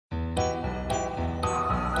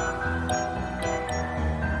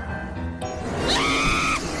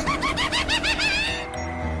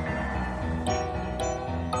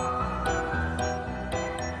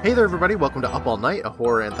Hey there, everybody. Welcome to Up All Night, a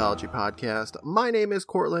horror anthology podcast. My name is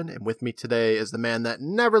Cortland, and with me today is the man that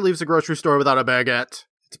never leaves a grocery store without a baguette.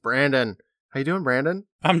 It's Brandon. How you doing, Brandon?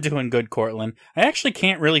 I'm doing good, Cortland. I actually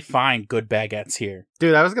can't really find good baguettes here.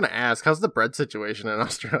 Dude, I was going to ask, how's the bread situation in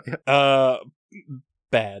Australia?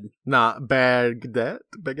 Bad. Not baguette?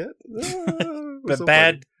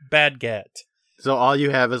 Baguette. So all you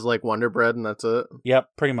have is like Wonder Bread and that's it? Yep,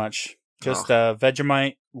 pretty much. Just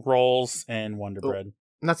Vegemite rolls and Wonder Bread.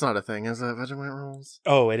 That's not a thing, is it? Vegemite rolls?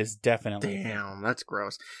 Oh, it is definitely. Damn, that's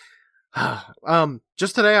gross.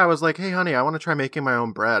 Just today I was like, hey honey, I want to try making my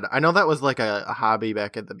own bread. I know that was like a hobby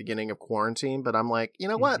back at the beginning of quarantine, but I'm like, you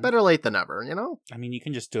know what? Better late than never, you know? I mean, you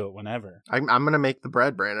can just do it whenever. I'm going to make the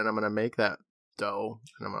bread, Brandon. I'm going to make that dough.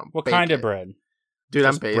 And I'm gonna what bake kind it. of bread? Dude,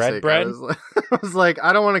 just I'm basic. Bread? I was like,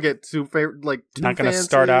 I don't want to get too too not going to fancy.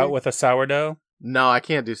 start out with a sourdough? No, I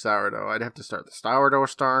can't do sourdough. I'd have to start the sourdough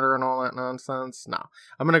starter and all that nonsense. No,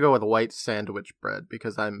 I'm going to go with white sandwich bread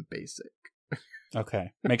because I'm basic.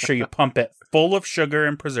 Okay. Make sure you pump it full of sugar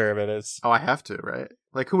and preservatives. Oh, I have to, right?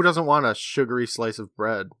 Like, who doesn't want a sugary slice of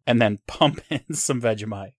bread? And then pump in some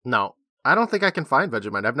Vegemite. No, I don't think I can find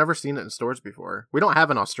Vegemite. I've never seen it in stores before. We don't have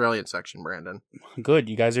an Australian section, Brandon. Good.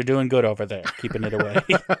 You guys are doing good over there, keeping it away.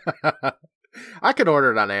 I could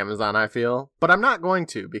order it on Amazon, I feel. But I'm not going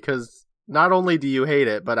to because not only do you hate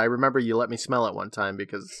it, but I remember you let me smell it one time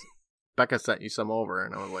because Becca sent you some over.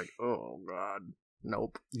 And I was like, oh, God.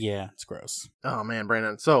 Nope. Yeah, it's gross. Oh, man,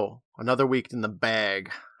 Brandon. So, another week in the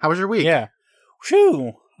bag. How was your week? Yeah.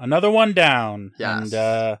 Whew. Another one down. Yes.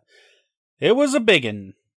 And it was a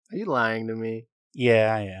biggin'. Are you lying to me?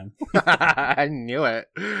 Yeah, I am. I knew it.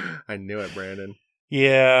 I knew it, Brandon.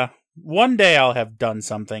 Yeah. One day I'll have done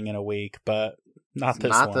something in a week, but not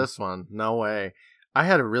this one. Not this one. No way. I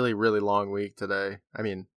had a really, really long week today. I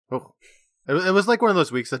mean, it was like one of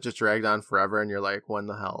those weeks that just dragged on forever, and you're like, when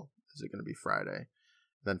the hell is it going to be Friday? And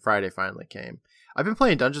then Friday finally came. I've been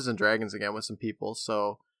playing Dungeons and Dragons again with some people,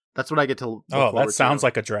 so that's what I get to look forward that sounds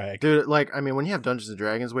like a drag. Dude, like, I mean, when you have Dungeons and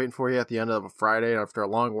Dragons waiting for you at the end of a Friday after a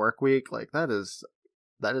long work week, like, that is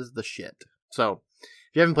the shit. So,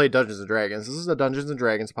 if you haven't played Dungeons and Dragons, this is a Dungeons and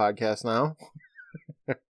Dragons podcast now.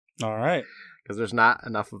 All right. Because there's not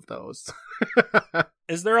enough of those.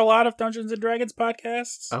 Is there a lot of Dungeons and Dragons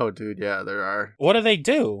podcasts? Oh, dude, yeah, there are. What do they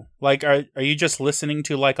do? Like, are you just listening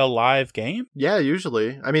to, like, a live game? Yeah,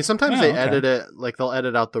 usually. I mean, sometimes they edit it, like, they'll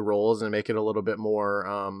edit out the roles and make it a little bit more,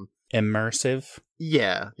 immersive?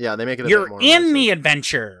 Yeah, they make it a You're bit more in immersive. the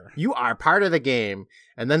adventure! You are part of the game.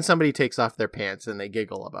 And then somebody takes off their pants and they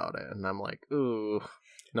giggle about it. And I'm like, ooh,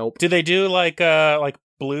 nope. Do they do, like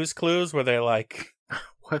Blue's Clues, where they're like...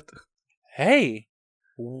 What? Hey,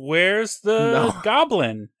 where's the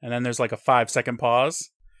goblin? And then there's like a 5-second pause.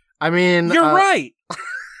 I mean... You're right!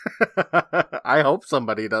 I hope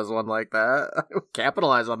somebody does one like that.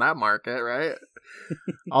 Capitalize on that market, right?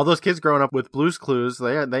 All those kids growing up with Blue's Clues,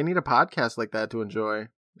 they need a podcast like that to enjoy.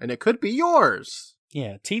 And it could be yours.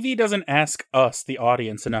 Yeah, TV doesn't ask us, the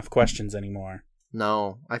audience, enough questions anymore.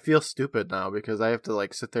 No, I feel stupid now because I have to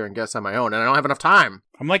like sit there and guess on my own and I don't have enough time.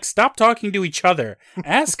 I'm like, stop talking to each other.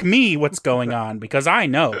 Ask me what's going on because I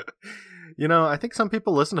know. You know, I think some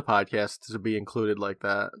people listen to podcasts to be included like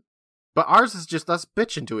that. But ours is just us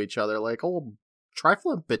bitching to each other like old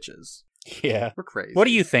trifling bitches. Yeah. We're crazy. What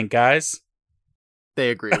do you think, guys? They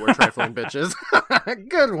agree, we're trifling bitches.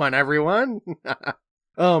 Good one, everyone.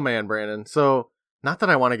 Oh man, Brandon. So, not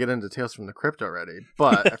that I want to get into Tales from the Crypt already,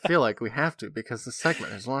 but I feel like we have to because this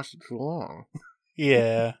segment has lasted too long.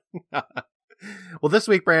 Yeah. Well, this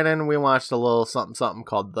week, Brandon, we watched a little something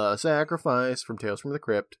called The Sacrifice from Tales from the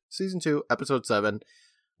Crypt, Season 2, Episode 7.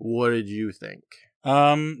 What did you think?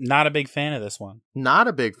 Not a big fan of this one. Not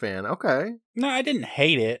a big fan. Okay. No, I didn't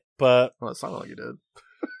hate it, but... Well, it sounded like you did.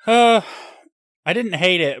 I didn't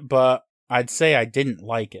hate it, but I'd say I didn't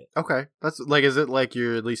like it. Okay. That's like, is it like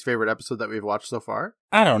your least favorite episode that we've watched so far?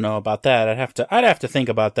 I don't know about that. I'd have to think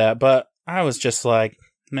about that, but I was just like,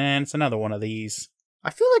 man, it's another one of these. I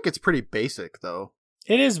feel like it's pretty basic, though.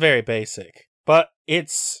 It is very basic, but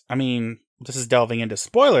this is delving into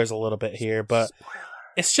spoilers a little bit here, but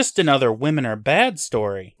it's just another women are bad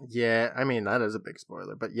story. Yeah, I mean, that is a big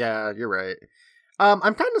spoiler, but yeah, you're right. I'm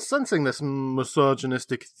kind of sensing this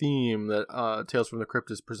misogynistic theme that Tales from the Crypt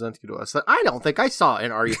is presenting to us that I don't think I saw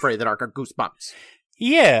in Are You Afraid that Arc of Goosebumps.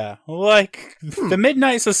 Yeah, like the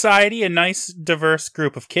Midnight Society, a nice, diverse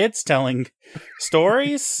group of kids telling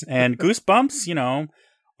stories, and Goosebumps, you know,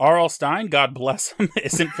 R.L. Stine, God bless him,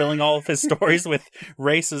 isn't filling all of his stories with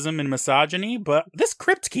racism and misogyny, but this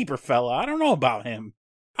Crypt Keeper fella, I don't know about him.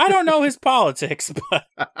 I don't know his politics, but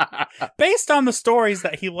based on the stories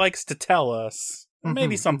that he likes to tell us,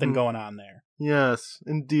 Maybe something going on there. Yes,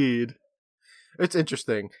 indeed. It's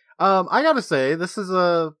interesting. I gotta say, this is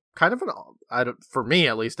a kind of for me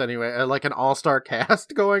at least anyway, like an all-star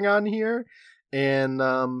cast going on here. And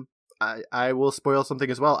I will spoil something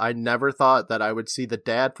as well. I never thought that I would see the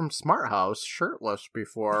dad from Smart House shirtless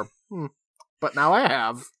before. But now I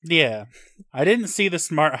have. Yeah. I didn't see the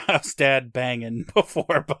Smart House dad banging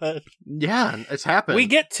before, but yeah, it's happened. We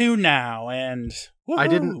get to now, and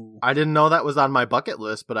woohoo! I didn't know that was on my bucket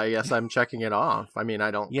list, but I guess I'm checking it off. I mean,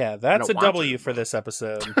 I don't. Yeah, that's a W for this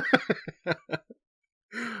episode.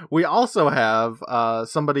 We also have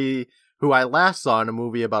somebody who I last saw in a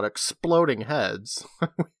movie about exploding heads.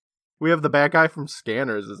 We have the bad guy from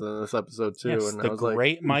Scanners is in this episode too, yes, and the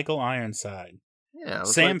great Michael Ironside. Yeah,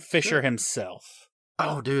 Sam Fisher himself.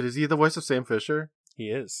 Oh, dude, is he the voice of Sam Fisher? He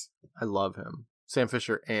is. I love him. Sam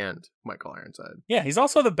Fisher and Michael Ironside. Yeah, he's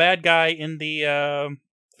also the bad guy in the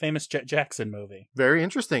famous Jet Jackson movie. Very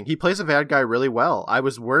interesting. He plays a bad guy really well. I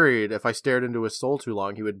was worried if I stared into his soul too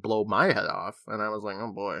long, he would blow my head off. And I was like,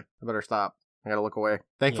 oh boy, I better stop. I gotta look away.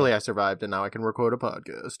 Thankfully, I survived, and now I can record a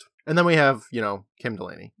podcast. And then we have, Kim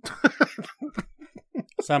Delaney.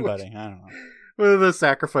 Somebody, I don't know. One of the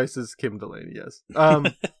sacrifices, Kim Delaney, yes.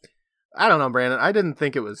 I don't know, Brandon. I didn't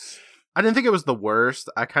think it was the worst.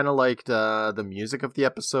 I kind of liked the music of the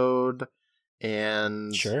episode,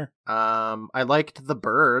 and sure. I liked the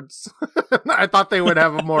birds. I thought they would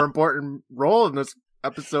have a more important role in this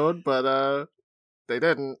episode, but they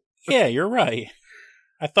didn't. Yeah, you're right.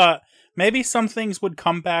 I thought maybe some things would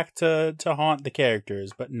come back to haunt the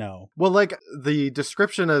characters, but no. Well, like, the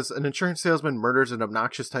description is an insurance salesman murders an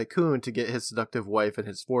obnoxious tycoon to get his seductive wife and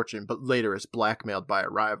his fortune, but later is blackmailed by a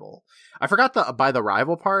rival. I forgot by the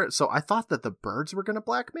rival part, so I thought that the birds were going to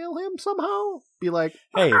blackmail him somehow. Be like,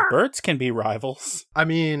 hey, birds can be rivals. I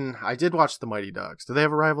mean, I did watch the Mighty Ducks. Do they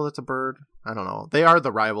have a rival that's a bird? I don't know. They are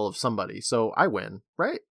the rival of somebody, so I win,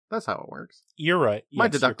 right? That's how it works. You're right. My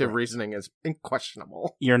deductive reasoning is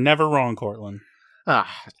unquestionable. You're never wrong, Cortland. Yeah.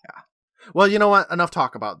 Well, you know what? Enough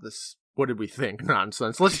talk about this. What did we think?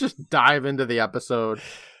 Nonsense. Let's just dive into the episode.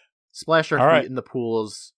 Splash our feet in the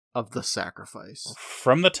pools of the sacrifice.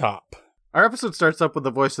 From the top. Our episode starts up with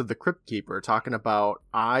the voice of the Crypt Keeper talking about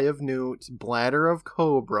eye of newt, bladder of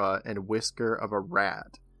cobra, and whisker of a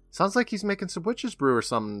rat. Sounds like he's making some witch's brew or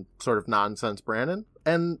some sort of nonsense, Brandon.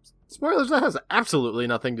 And spoilers, that has absolutely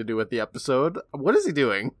nothing to do with the episode. What is he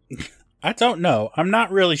doing? I don't know. I'm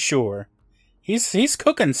not really sure. He's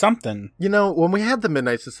cooking something. When we had the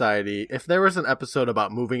Midnight Society, if there was an episode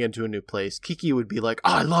about moving into a new place, Kiki would be like,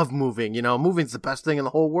 oh, I love moving. Moving's the best thing in the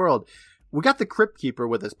whole world. We got the Crypt Keeper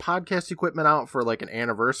with his podcast equipment out for like an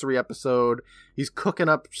anniversary episode. He's cooking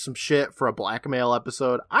up some shit for a blackmail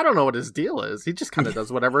episode. I don't know what his deal is. He just kind of does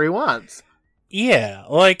whatever he wants. Yeah,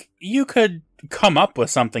 like, you could come up with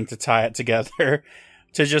something to tie it together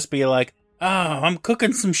to just be like, oh, I'm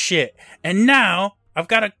cooking some shit, and now I've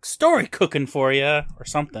got a story cooking for you, or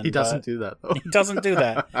something. He doesn't do that, though. He doesn't do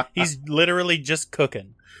that. He's literally just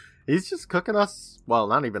cooking. He's just cooking us, well,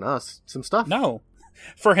 not even us, some stuff. No.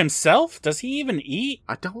 For himself? Does he even eat?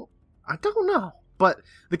 I don't know. But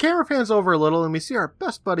the camera pans over a little, and we see our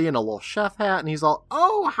best buddy in a little chef hat, and he's all,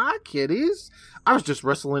 oh, hi, kiddies. I was just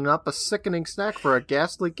wrestling up a sickening snack for a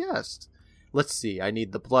ghastly guest. Let's see, I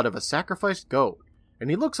need the blood of a sacrificed goat. And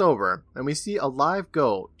he looks over, and we see a live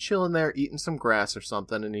goat chilling there eating some grass or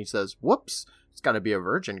something, and he says, whoops, it's gotta be a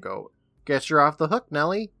virgin goat. Guess you're off the hook,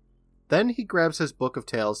 Nellie. Then he grabs his book of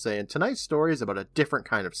tales, saying, tonight's story is about a different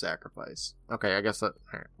kind of sacrifice. Okay, I guess that...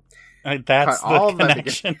 That's the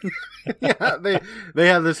connection. Yeah, they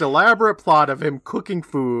have this elaborate plot of him cooking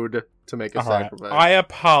food to make a sacrifice. I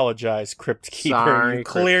apologize, Crypt Keeper. Sorry, you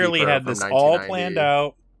clearly had this all planned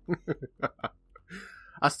out.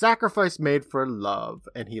 A sacrifice made for love,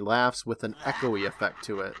 and he laughs with an echoey effect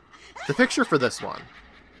to it. The picture for this one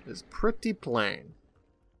is pretty plain.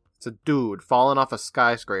 It's a dude falling off a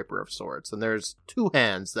skyscraper of sorts, and there's two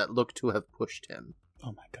hands that look to have pushed him.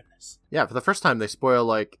 Oh my goodness. Yeah, for the first time they spoil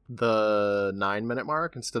like the 9-minute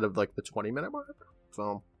mark instead of like the 20-minute mark.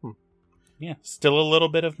 So, yeah, still a little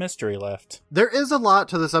bit of mystery left. There is a lot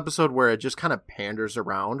to this episode where it just kind of panders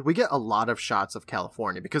around. We get a lot of shots of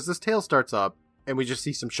California because this tale starts up and we just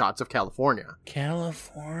see some shots of California.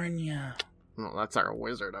 California. Oh, that's our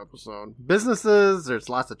wizard episode. Businesses, there's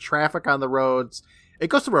lots of traffic on the roads. It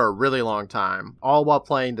goes through a really long time, all while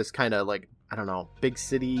playing this kind of like, I don't know, big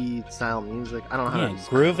city style music. I don't know how to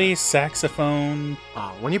describe groovy saxophone.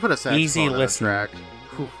 Oh, when you put a saxophone easy on listen a track,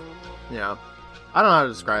 yeah, I don't know how to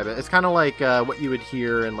describe it. It's kind of like what you would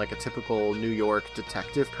hear in like a typical New York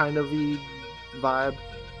detective kind of vibe.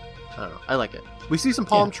 I don't know. I like it. We see some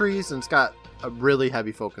palm trees, and it's got a really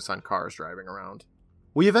heavy focus on cars driving around.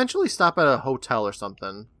 We eventually stop at a hotel or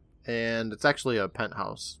something, and it's actually a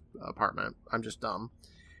penthouse apartment. I'm just dumb.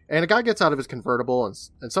 And a guy gets out of his convertible,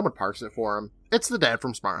 and someone parks it for him. It's the dad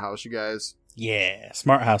from Smart House, you guys. Yeah,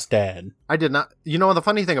 Smart House Dad. I did not... You know, the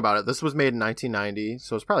funny thing about it, this was made in 1990,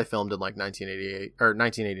 so it's probably filmed in like 1988 or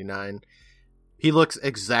 1989. He looks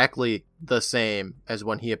exactly the same as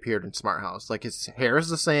when he appeared in Smart House. Like, his hair is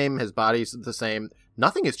the same, his body's the same.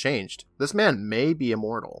 Nothing has changed. This man may be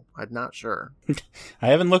immortal. I'm not sure. I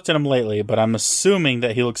haven't looked at him lately, but I'm assuming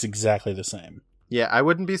that he looks exactly the same. Yeah, I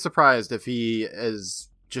wouldn't be surprised if he is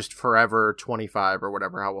just forever 25 or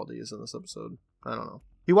whatever, how old he is in this episode. I don't know.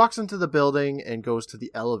 He walks into the building and goes to the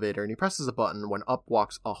elevator, and he presses a button when up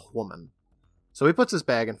walks a woman. So he puts his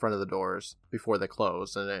bag in front of the doors before they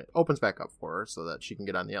close, and it opens back up for her so that she can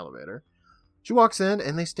get on the elevator. She walks in,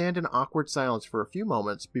 and they stand in awkward silence for a few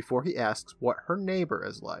moments before he asks what her neighbor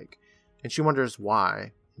is like. And she wonders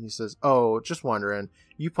why. And he says, "Oh, just wondering.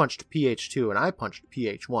 You punched PH2 and I punched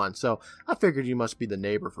PH1, so I figured you must be the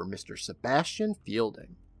neighbor for Mr. Sebastian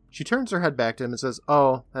Fielding." She turns her head back to him and says,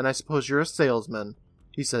 "Oh, and I suppose you're a salesman."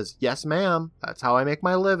 He says, "Yes, ma'am. That's how I make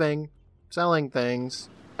my living. Selling things."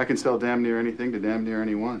 I can sell damn near anything to damn near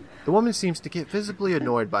anyone. The woman seems to get visibly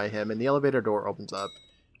annoyed by him, and the elevator door opens up.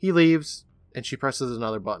 He leaves, and she presses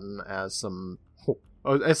another button as some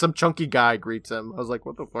chunky guy greets him. I was like,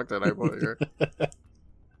 what the fuck did I put here?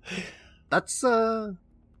 That's,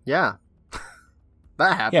 yeah.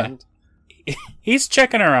 That happened. Yeah. He's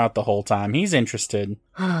checking her out the whole time. He's interested.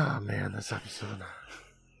 Oh, man, this episode.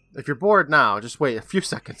 If you're bored now, just wait a few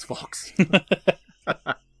seconds, folks.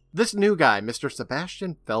 This new guy, Mr.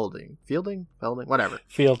 Sebastian Fielding, whatever.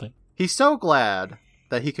 Fielding. He's so glad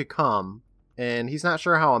that he could come, and he's not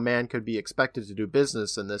sure how a man could be expected to do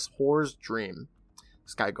business in this whore's dream.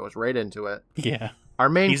 This guy goes right into it. Yeah. Our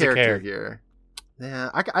main character here. Yeah,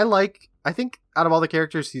 I think out of all the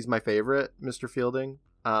characters, he's my favorite, Mr. Fielding.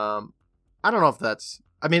 I don't know if that's...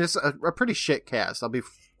 I mean, it's a pretty shit cast. I'll be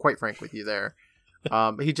quite frank with you there.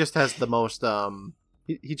 He just has the most...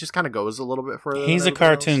 He just kind of goes a little bit further. He's a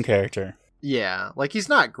cartoon character. Yeah, like he's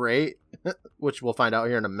not great, which we'll find out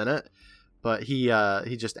here in a minute. But he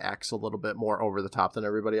just acts a little bit more over the top than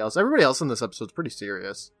everybody else. Everybody else in this episode's pretty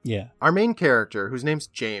serious. Yeah. Our main character, whose name's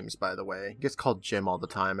James, by the way, gets called Jim all the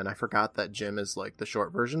time, and I forgot that Jim is like the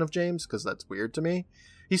short version of James because that's weird to me.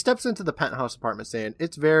 He steps into the penthouse apartment saying,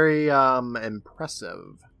 "It's very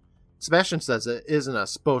impressive." Sebastian says it isn't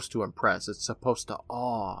supposed to impress, it's supposed to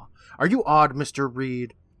awe. "Are you awed, Mr.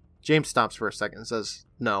 Reed?" James stops for a second and says,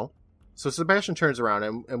 "No." So Sebastian turns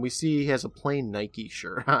around and we see he has a plain Nike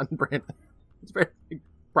shirt on. Brandon. It's very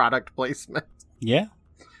product placement. Yeah.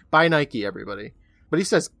 Buy Nike, everybody. But he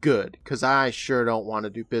says, "Good, because I sure don't want to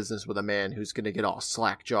do business with a man who's going to get all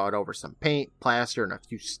slack-jawed over some paint, plaster, and a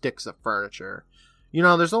few sticks of furniture. You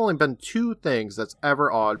know, there's only been two things that's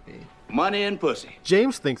ever awed me. Money and pussy."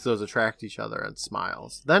 James thinks those attract each other and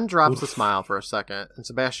smiles. Then drops the smile for a second, and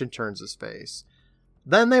Sebastian turns his face.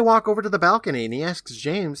 Then they walk over to the balcony, and he asks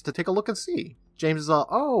James to take a look and see. James is all,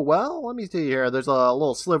 "Oh, well, let me see here. There's a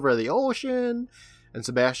little sliver of the ocean." And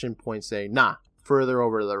Sebastian points saying, "Nah, further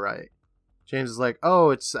over to the right." James is like, "Oh,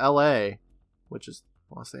 it's L.A., which is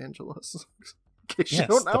Los Angeles." In case you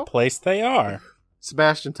don't know. The place they are.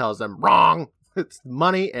 Sebastian tells them, "Wrong. It's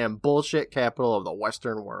money and bullshit capital of the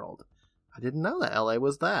Western world." I didn't know that LA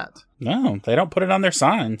was that. No, they don't put it on their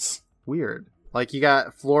signs. Weird. Like, you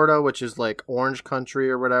got Florida, which is like orange country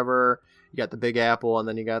or whatever. You got the Big Apple, and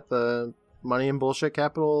then you got the money and bullshit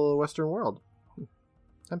capital of the Western world.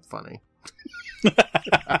 I'm funny.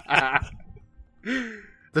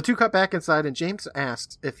 The two cut back inside, and James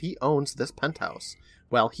asks if he owns this penthouse.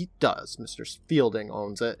 Well, he does. Mr. Fielding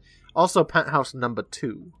owns it. Also, penthouse number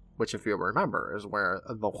 2, which, if you remember, is where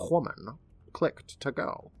the woman clicked to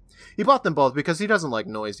go. He bought them both because he doesn't like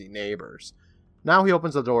noisy neighbors. Now he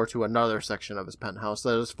opens the door to another section of his penthouse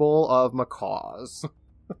that is full of macaws.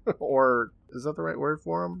 Or, is that the right word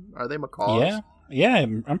for them? Are they macaws? Yeah,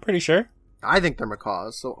 I'm pretty sure. I think they're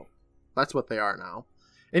macaws, so that's what they are now.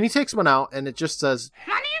 And he takes one out, and it just says,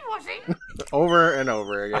 "Money and pussy," over and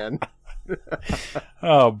over again.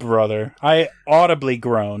 Oh, brother. I audibly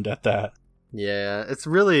groaned at that. Yeah, it's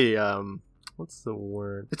really, what's the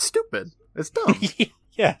word? It's stupid. It's dumb.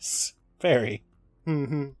 Yes, very.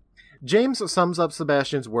 Mm-hmm. James sums up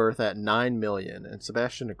Sebastian's worth at $9 million, and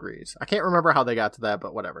Sebastian agrees. I can't remember how they got to that,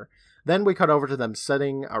 but whatever. Then we cut over to them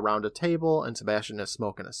sitting around a table, and Sebastian is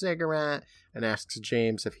smoking a cigarette, and asks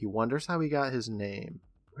James if he wonders how he got his name.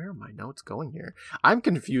 Where are my notes going here? I'm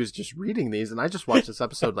confused just reading these, and I just watched this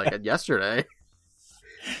episode like yesterday.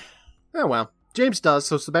 Oh well. James does,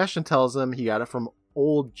 so Sebastian tells him he got it from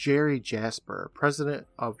old Jerry Jasper, president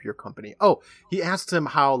of your company. Oh, he asked him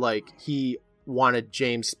how, like, he wanted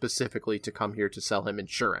James specifically to come here to sell him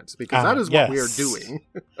insurance, because that is what we are doing.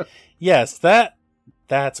 Yes,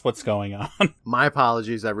 that's what's going on. My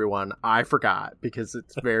apologies, everyone. I forgot, because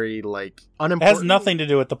it's very, like, unimportant. It has nothing to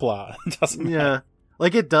do with the plot. It doesn't matter.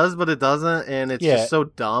 Like, it does, but it doesn't, and it's just so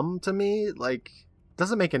dumb to me. Like, it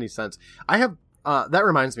doesn't make any sense. I have, that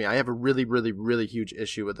reminds me, I have a really, really, really huge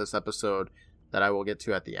issue with this episode that I will get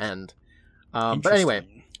to at the end. But anyway,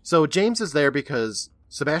 so James is there because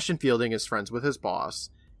Sebastian Fielding is friends with his boss,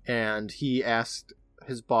 and he asked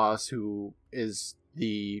his boss, who is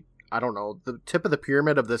the tip of the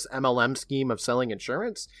pyramid of this MLM scheme of selling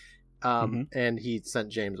insurance, and he sent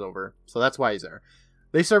James over. So that's why he's there.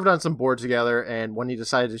 They served on some boards together, and when he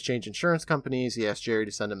decided to change insurance companies, he asked Jerry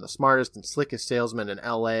to send him the smartest and slickest salesman in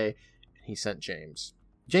LA, and he sent James.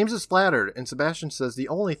 James is flattered, and Sebastian says the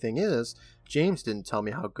only thing is, James didn't tell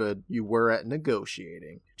me how good you were at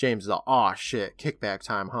negotiating. James is all, aw shit, kickback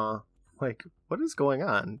time, huh? Like, what is going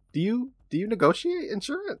on? Do you negotiate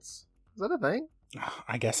insurance? Is that a thing?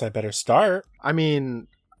 I guess I better start. I mean,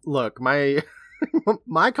 look, my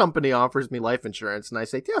company offers me life insurance, and I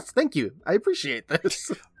say, yes, thank you. I appreciate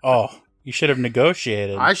this. Oh, you should have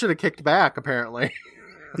negotiated. I should have kicked back, apparently.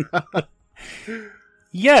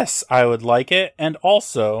 Yes, I would like it, and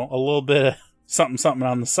also a little bit of something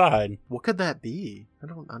on the side. What could that be? I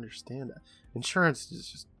don't understand it. Insurance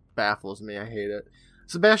just baffles me. I hate it.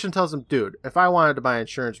 Sebastian tells him, dude, if I wanted to buy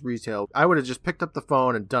insurance retail, I would have just picked up the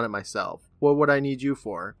phone and done it myself. What would I need you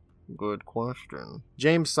for? Good question.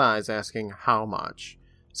 James sighs, asking how much.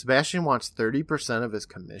 Sebastian wants 30% of his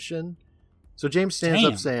commission? So James stands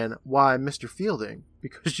up saying, why, Mr. Fielding,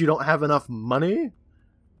 because you don't have enough money?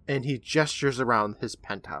 And he gestures around his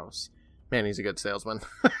penthouse. Man, he's a good salesman.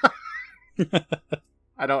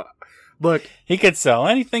 Look. He could sell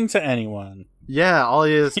anything to anyone. Yeah, all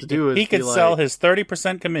he has to do is he could sell his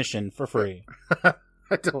 30% commission for free.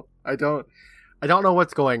 I don't know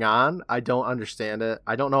what's going on. I don't understand it.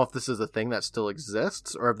 I don't know if this is a thing that still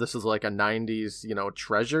exists or if this is like a 90s,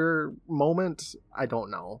 treasure moment. I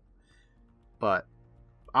don't know. But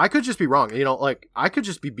I could just be wrong. Like, I could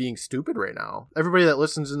just be being stupid right now. Everybody that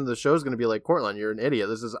listens into the show is going to be like, Cortland, you're an idiot.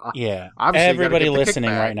 This is obviously everybody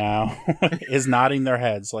listening right now is nodding their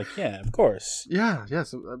heads like, yeah, of course. Yeah,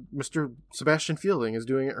 yes. Mr. Sebastian Fielding is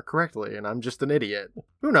doing it correctly, and I'm just an idiot.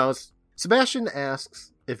 Who knows? Sebastian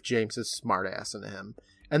asks if James is smart-assing him,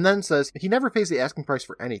 and then says he never pays the asking price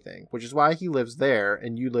for anything, which is why he lives there,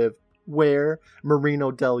 and you live where?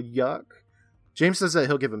 Marino del Yuck? James says that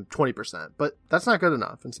he'll give him 20%, but that's not good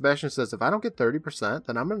enough. And Sebastian says, if I don't get 30%,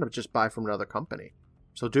 then I'm going to just buy from another company.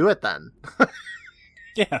 So do it then.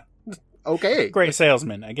 Yeah. Okay. Great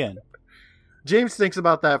salesman, again. James thinks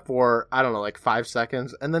about that for, I don't know, like 5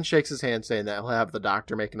 seconds, and then shakes his hand saying that he'll have the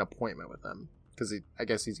doctor make an appointment with him. Because I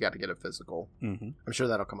guess he's got to get a physical. Mm-hmm. I'm sure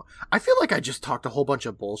that'll come up. I feel like I just talked a whole bunch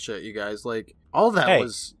of bullshit, you guys. Like, all that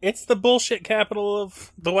was... It's the bullshit capital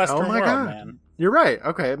of the Western world, God. Man. You're right.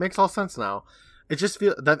 Okay, it makes all sense now. It just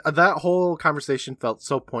feels that whole conversation felt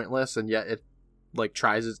so pointless, and yet it like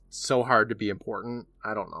tries so hard to be important.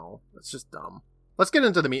 I don't know. It's just dumb. Let's get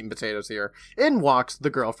into the meat and potatoes here. In walks the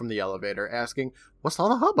girl from the elevator, asking, "What's all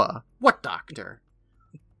the hubba? What doctor?"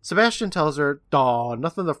 Sebastian tells her, "Daw,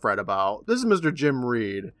 nothing to fret about. This is Mr. Jim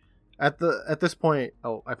Reed." At this point,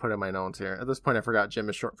 oh, I put in my notes here. At this point, I forgot Jim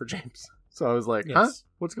is short for James, so I was like, "Huh?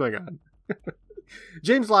 What's going on?"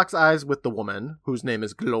 James locks eyes with the woman, whose name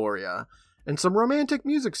is Gloria. And some romantic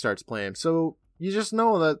music starts playing, so you just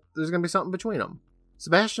know that there's going to be something between them.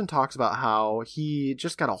 Sebastian talks about how he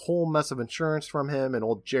just got a whole mess of insurance from him and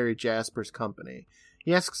old Jerry Jasper's company.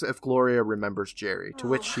 He asks if Gloria remembers Jerry, to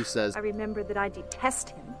which she says, I remember that I detest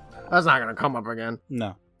him. That's not going to come up again.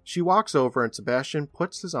 No. She walks over and Sebastian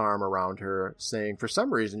puts his arm around her, saying, for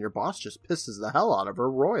some reason your boss just pisses the hell out of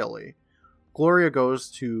her royally. Gloria goes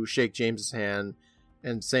to shake James's hand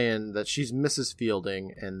and saying that she's Mrs.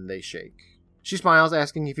 Fielding, and they shake. She smiles,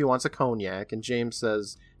 asking if he wants a cognac, and James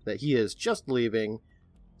says that he is just leaving.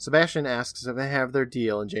 Sebastian asks if they have their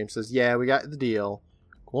deal, and James says, yeah, we got the deal.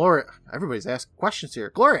 Gloria, everybody's asking questions here.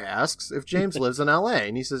 Gloria asks if James lives in LA,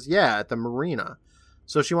 and he says, yeah, at the marina.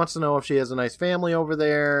 So she wants to know if she has a nice family over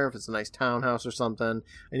there, if it's a nice townhouse or something,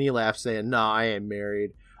 and he laughs, saying, nah, I ain't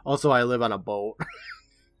married. Also, I live on a boat.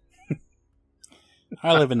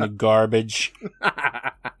 I live in the garbage.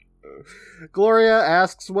 Gloria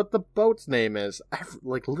asks what the boat's name is.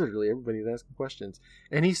 Like, literally, everybody's asking questions.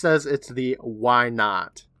 And he says it's the Why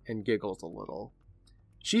Not, and giggles a little.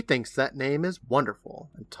 She thinks that name is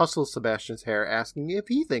wonderful and tussles Sebastian's hair, asking if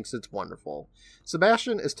he thinks it's wonderful.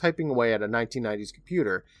 Sebastian is typing away at a 1990s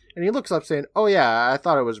computer, and he looks up saying, "Oh yeah, I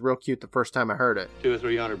thought it was real cute the first time I heard it." 200 or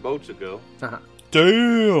 300 boats ago.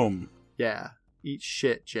 Damn! Yeah. Eat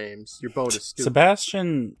shit, James. Your boat is stupid.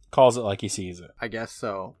 Sebastian calls it like he sees it. I guess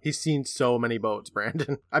so. He's seen so many boats,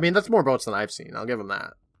 Brandon. I mean, that's more boats than I've seen. I'll give him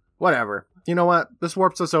that. Whatever. You know what? This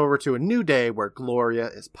warps us over to a new day where Gloria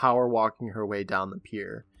is power walking her way down the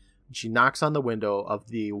pier. She knocks on the window of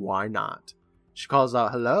the Why Not. She calls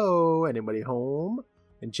out, "Hello, anybody home?"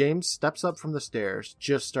 And James steps up from the stairs,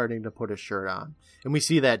 just starting to put his shirt on. And we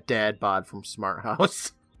see that dad bod from Smart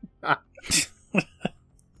House.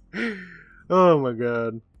 Oh my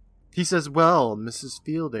god. He says, "Well, Mrs.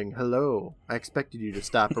 Fielding, hello. I expected you to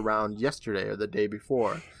stop around yesterday or the day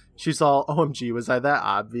before." She's all, "OMG, was I that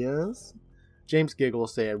obvious?" James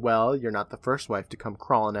giggles, saying, "Well, you're not the first wife to come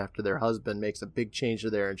crawling after their husband makes a big change to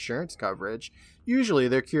their insurance coverage. Usually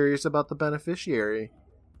they're curious about the beneficiary."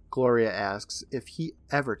 Gloria asks if he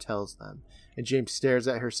ever tells them, and James stares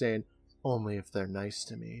at her, saying, "Only if they're nice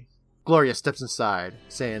to me." Gloria steps inside,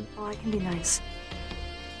 saying, Oh, I can be nice.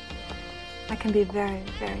 I can be very,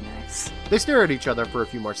 very nice. They stare at each other for a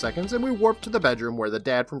few more seconds, and we warp to the bedroom where the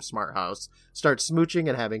dad from Smart House starts smooching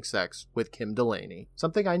and having sex with Kim Delaney.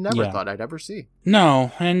 Something I never thought I'd ever see.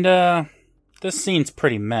 No, and this scene's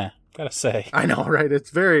pretty meh, gotta say. I know, right? It's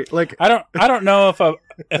very like I don't know if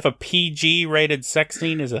a PG rated sex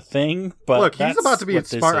scene is a thing, but look, he's about to be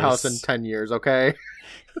at at Smart House in 10 years, okay?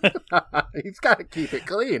 He's got to keep it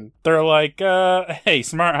clean. They're like, "Hey,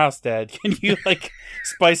 Smart House Dad, can you like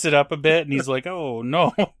spice it up a bit?" And he's like, "Oh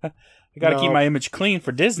no, I gotta keep my image clean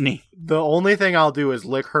for Disney." The only thing I'll do is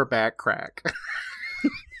lick her back crack.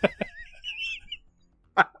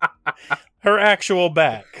 Her actual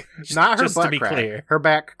back, Not her just butt to be crack. clear. Her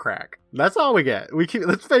back crack. That's all we get.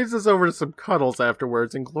 Let's phase this over to some cuddles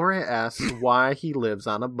afterwards, and Gloria asks why he lives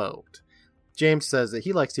on a boat. James says that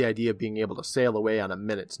he likes the idea of being able to sail away on a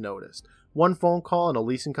minute's notice. One phone call and a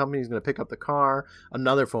leasing company is going to pick up the car.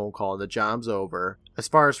 Another phone call and the job's over. As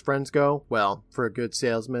far as friends go, well, for a good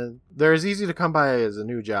salesman, they're as easy to come by as a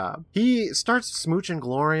new job. He starts smooching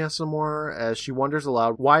Gloria some more as she wonders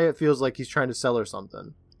aloud why it feels like he's trying to sell her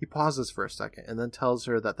something. He pauses for a second and then tells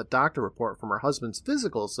her that the doctor report from her husband's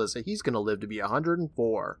physical says that he's going to live to be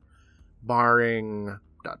 104. Barring... ...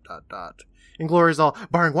 And Gloria's all,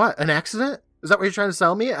 "Barring what? An accident? Is that what you're trying to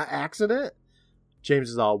sell me? An accident?"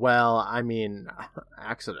 James is all, "Well, I mean,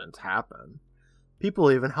 accidents happen.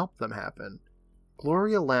 People even help them happen."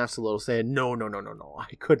 Gloria laughs a little, saying, No.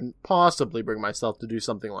 I couldn't possibly bring myself to do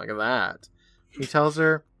something like that." He tells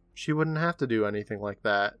her she wouldn't have to do anything like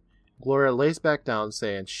that. Gloria lays back down,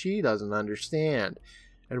 saying she doesn't understand.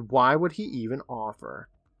 And why would he even offer?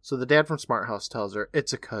 So the dad from Smart House tells her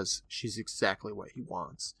it's because she's exactly what he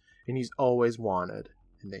wants. And he's always wanted.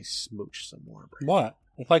 And they smooch some more. What?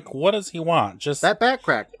 Like, what does he want? Just that back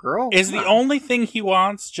crack, girl. Is the only thing he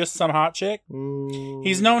wants just some hot chick?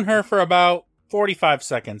 He's known her for about 45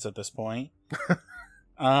 seconds at this point.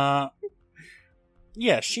 Yeah,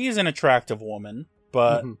 she's an attractive woman,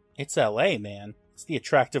 but it's LA, man. It's the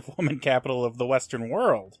attractive woman capital of the Western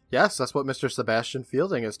world. Yes, that's what Mr. Sebastian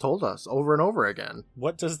Fielding has told us over and over again.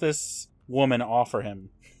 What does this woman offer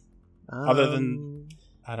him? Other than,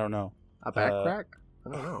 I don't know. A back crack?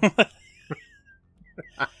 I don't know.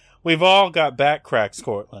 We've all got back cracks,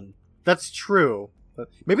 Cortland. That's true.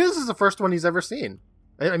 Maybe this is the first one he's ever seen.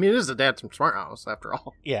 I mean, it is the dad from Smart House, after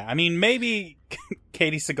all. Yeah, I mean, maybe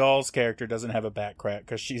Katie Seagal's character doesn't have a back crack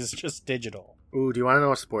because she's just digital. Ooh, do you want to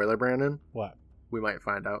know a spoiler, Brandon? What? We might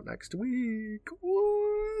find out next week.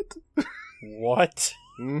 What? What?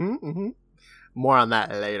 More on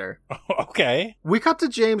that later. Okay. We cut to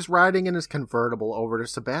James riding in his convertible over to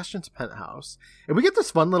Sebastian's penthouse. And we get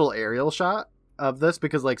this fun little aerial shot of this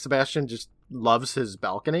because, like, Sebastian just loves his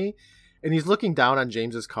balcony. And he's looking down on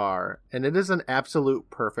James's car. And it is an absolute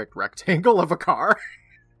perfect rectangle of a car.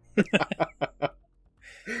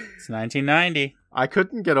 It's 1990. I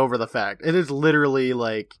couldn't get over the fact. It is literally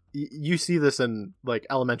like, you see this in like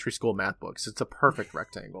elementary school math books. It's a perfect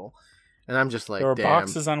rectangle. And I'm just like, there are damn.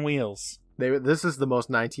 boxes on wheels. This is the most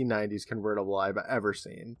 1990s convertible I've ever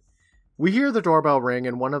seen. We hear the doorbell ring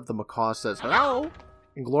and one of the macaws says, "Hello?"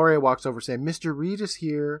 And Gloria walks over saying, "Mr. Reed is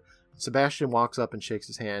here." Sebastian walks up and shakes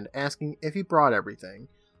his hand, asking if he brought everything.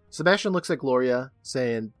 Sebastian looks at Gloria,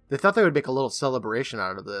 saying they thought they would make a little celebration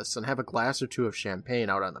out of this and have a glass or two of champagne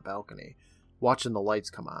out on the balcony, watching the lights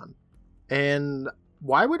come on. And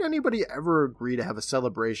why would anybody ever agree to have a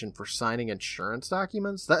celebration for signing insurance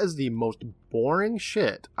documents? That is the most boring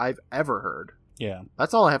shit I've ever heard. Yeah.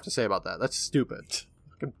 That's all I have to say about that. That's stupid.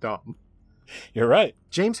 fucking dumb. You're right.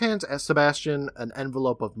 James hands Sebastian an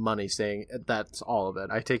envelope of money saying that's all of it.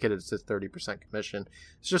 I take it as his 30% commission.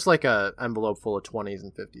 It's just like a envelope full of 20s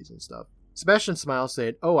and 50s and stuff. Sebastian smiles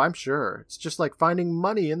saying, oh, I'm sure. It's just like finding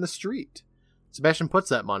money in the street. Sebastian puts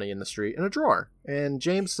that money in the street in a drawer, and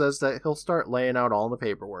James says that he'll start laying out all the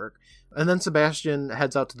paperwork. And then Sebastian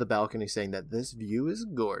heads out to the balcony saying that this view is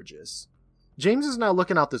gorgeous. James is now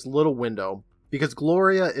looking out this little window because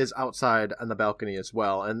Gloria is outside on the balcony as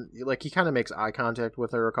well, and like he kind of makes eye contact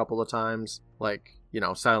with her a couple of times, like, you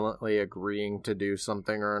know, silently agreeing to do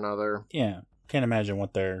something or another. Yeah, can't imagine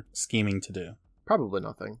what they're scheming to do. Probably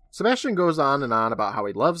nothing. Sebastian goes on and on about how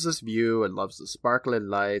he loves this view and loves the sparkling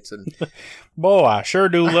lights and Boy, I sure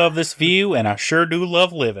do love this view, and I sure do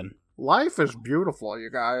love living. life is beautiful, you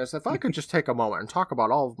guys. If I could just take a moment and talk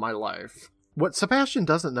about all of my life. What Sebastian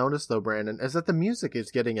doesn't notice, though, Brandon, is that the music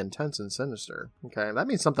is getting intense and sinister. Okay, that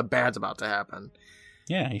means something bad's about to happen.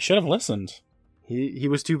 Yeah, he should have listened. He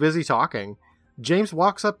was too busy talking. James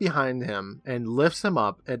walks up behind him and lifts him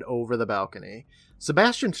up and over the balcony.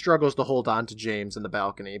 Sebastian struggles to hold on to James in the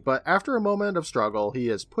balcony, but after a moment of struggle, he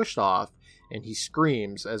is pushed off, and he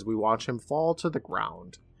screams as we watch him fall to the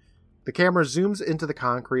ground. The camera zooms into the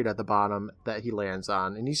concrete at the bottom that he lands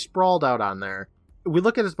on, and he's sprawled out on there. We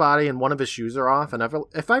look at his body, and one of his shoes are off, and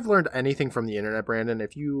if I've learned anything from the internet, Brandon,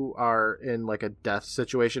 if you are in like a death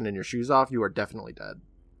situation and your shoe's off, you are definitely dead.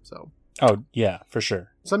 So. Oh, yeah, for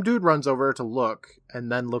sure. Some dude runs over to look,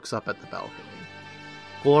 and then looks up at the balcony.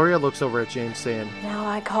 Gloria looks over at James saying, Now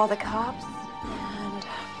I call the cops and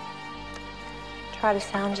try to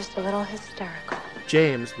sound just a little hysterical.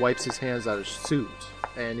 James wipes his hands out of his suit,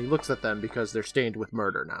 and he looks at them because they're stained with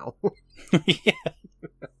murder now. Yeah.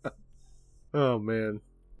 Oh, man.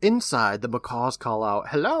 Inside, the McCaws call out,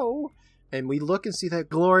 hello! And we look and see that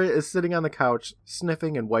Gloria is sitting on the couch,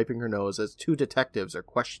 sniffing and wiping her nose as two detectives are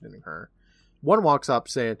questioning her. One walks up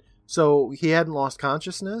saying, so he hadn't lost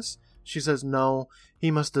consciousness? She says, no,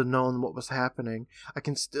 he must have known what was happening. I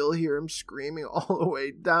can still hear him screaming all the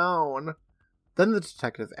way down. Then the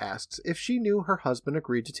detective asks if she knew her husband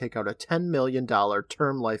agreed to take out a $10 million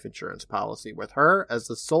term life insurance policy with her as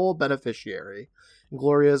the sole beneficiary. And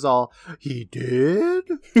Gloria's all, he did?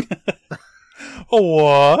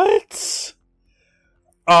 What?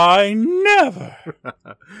 I never.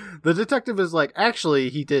 The detective is like, actually,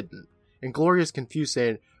 he didn't. And Gloria's confused,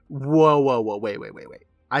 saying, whoa, wait.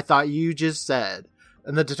 I thought you just said.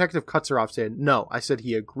 And the detective cuts her off, saying, no, I said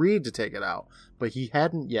he agreed to take it out, but he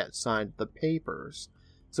hadn't yet signed the papers.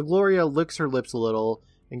 So Gloria licks her lips a little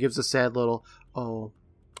and gives a sad little, oh,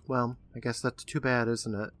 well, I guess that's too bad,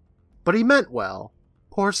 isn't it? But he meant well.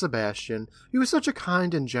 Poor Sebastian. He was such a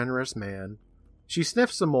kind and generous man. She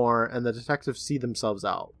sniffs some more, and the detectives see themselves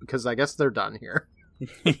out, because I guess they're done here.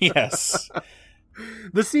 Yes.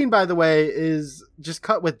 The scene, by the way, is just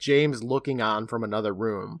cut with James looking on from another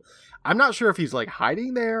room. I'm not sure if he's, like,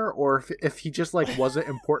 hiding there, or if he just, like, wasn't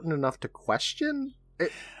important enough to question.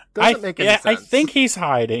 It doesn't make any sense. I think he's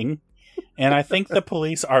hiding, and I think the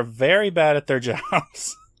police are very bad at their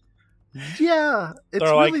jobs. Yeah, it's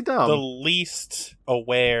They're really like dumb. the least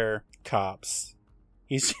aware cops.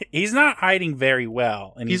 He's not hiding very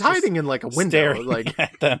well, and he's hiding in like a window, staring like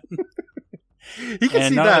at them. He can and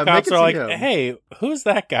see none them. of the cops They are can like, see him. "Hey, who's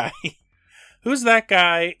that guy? Who's that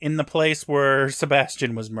guy in the place where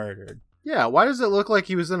Sebastian was murdered? Yeah, why does it look like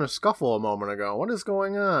he was in a scuffle a moment ago? What is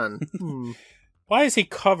going on? Why is he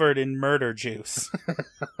covered in murder juice?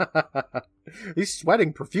 He's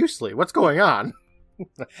sweating profusely. What's going on?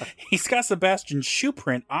 He's got Sebastian's shoe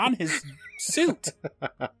print on his suit."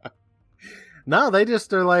 No, they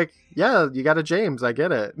just are like, yeah, you got a James. I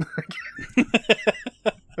get it.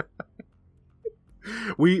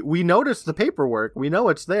 We noticed the paperwork. We know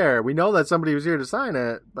it's there. We know that somebody was here to sign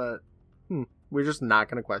it, but we're just not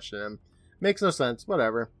going to question him. Makes no sense.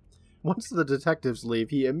 Whatever. Once the detectives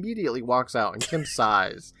leave, he immediately walks out and Kim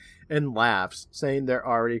sighs and laughs, saying they're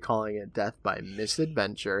already calling it death by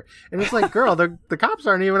misadventure. And it's like, girl, the cops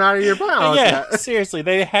aren't even out of your house Yeah, yet. seriously,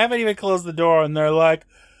 they haven't even closed the door, and they're like,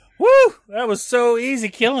 "Woo, that was so easy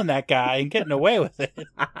killing that guy and getting away with it."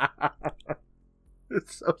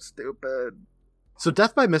 It's so stupid. So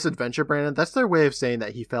death by misadventure, Brandon, that's their way of saying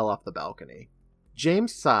that he fell off the balcony.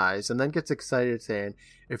 James sighs and then gets excited, saying,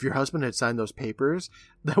 if your husband had signed those papers,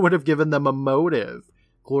 that would have given them a motive.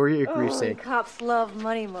 Gloria agrees, saying, Cops love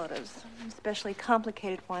money motives, especially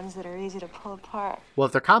complicated ones that are easy to pull apart. well,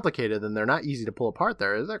 if they're complicated, then they're not easy to pull apart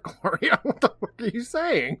there, is it, Gloria? What the fuck are you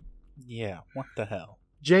saying? Yeah, what the hell?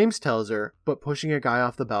 James tells her, but pushing a guy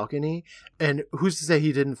off the balcony, and who's to say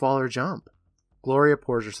he didn't fall or jump? Gloria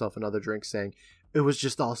pours herself another drink, saying, it was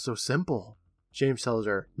just all so simple. James tells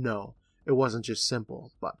her, no, it wasn't just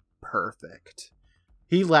simple, but perfect.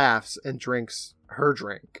 He laughs and drinks her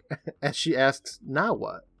drink as she asks, now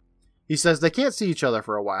what? He says they can't see each other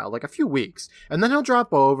for a while, like a few weeks, and then he'll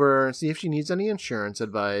drop over and see if she needs any insurance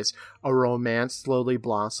advice. A romance slowly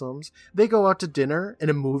blossoms. They go out to dinner and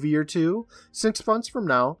a movie or two. 6 months from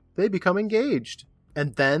now, they become engaged.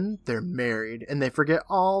 And then they're married, and they forget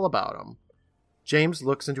all about him. James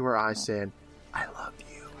looks into her eyes saying, I love you.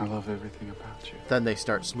 I love everything about you. Then they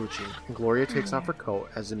start smooching, and Gloria takes off her coat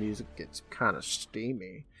as the music gets kind of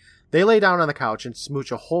steamy. They lay down on the couch and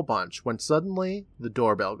smooch a whole bunch when suddenly the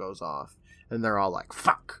doorbell goes off, and they're all like,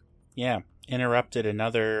 fuck. Yeah, interrupted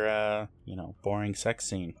another, boring sex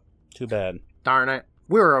scene. Too bad. Darn it.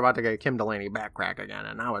 We were about to get Kim Delaney back crack again,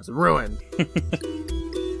 and now it's ruined.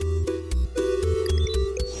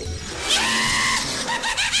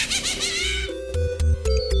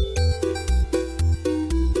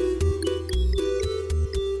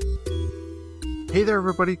 Hey there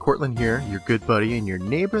everybody, Cortland here, your good buddy and your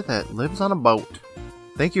neighbor that lives on a boat.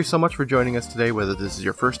 Thank you so much for joining us today, whether this is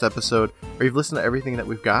your first episode or you've listened to everything that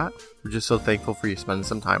we've got. We're just so thankful for you spending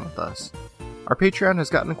some time with us. Our Patreon has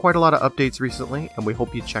gotten quite a lot of updates recently, and we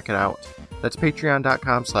hope you check it out. That's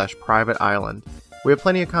patreon.com/privateisland. We have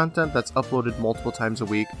plenty of content that's uploaded multiple times a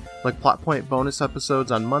week, like plot point bonus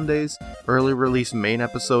episodes on Mondays, early release main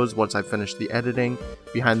episodes once I've finished the editing,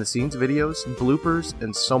 behind the scenes videos, bloopers,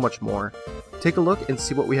 and so much more. Take a look and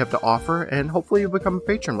see what we have to offer, and hopefully you'll become a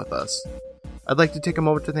patron with us. I'd like to take a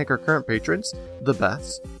moment to thank our current patrons, The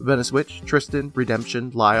Beths, Venice Witch, Tristan,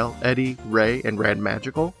 Redemption, Lyle, Eddie, Ray, and Rad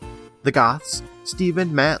Magical, The Goths,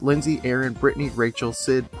 Steven, Matt, Lindsay, Aaron, Brittany, Rachel,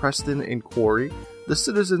 Sid, Preston, and Corey, the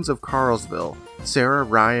citizens of Carlsville, Sarah,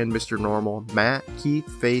 Ryan, Mr. Normal, Matt, Keith,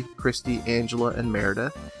 Faith, Christy, Angela, and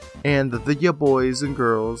Meredith, and the ya boys and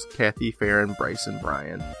girls, Kathy, Farron, Bryce, and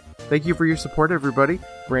Brian. Thank you for your support, everybody.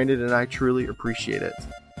 Brandon and I truly appreciate it.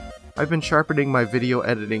 I've been sharpening my video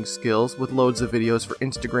editing skills with loads of videos for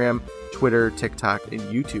Instagram, Twitter, TikTok, and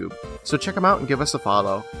YouTube. So check them out and give us a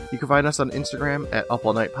follow. You can find us on Instagram at Up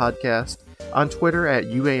All Night Podcast, on Twitter at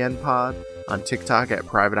UANPod, on TikTok at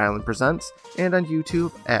Private Island Presents, and on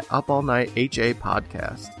YouTube at Up All Night HA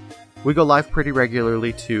Podcast. We go live pretty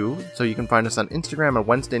regularly too, so you can find us on Instagram on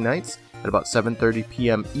Wednesday nights at about 7:30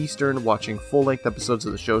 p.m. Eastern, watching full-length episodes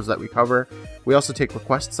of the shows that we cover. We also take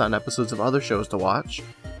requests on episodes of other shows to watch.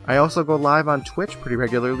 I also go live on Twitch pretty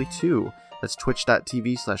regularly too. That's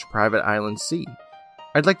twitch.tv/privateislandc.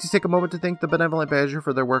 I'd like to take a moment to thank the Benevolent Badger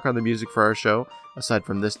for their work on the music for our show, aside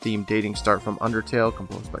from this theme dating start from Undertale,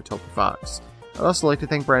 composed by Toby Fox. I'd also like to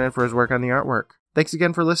thank Brandon for his work on the artwork. Thanks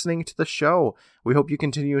again for listening to the show. We hope you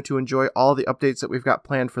continue to enjoy all the updates that we've got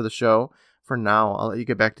planned for the show. For now, I'll let you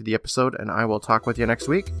get back to the episode, and I will talk with you next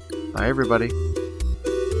week. Bye, everybody.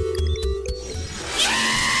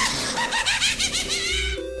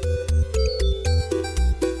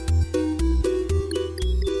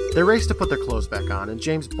 They race to put their clothes back on, and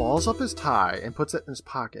James balls up his tie and puts it in his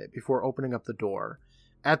pocket before opening up the door.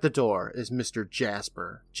 At the door is Mr.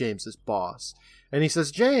 Jasper, James's boss, and he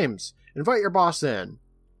says, James, invite your boss in.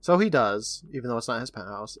 So he does, even though it's not his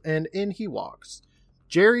penthouse, and in he walks.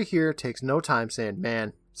 Jerry here takes no time saying,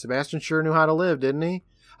 man, Sebastian sure knew how to live, didn't he?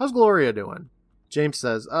 How's Gloria doing? James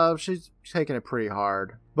says, she's taking it pretty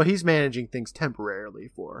hard, but he's managing things temporarily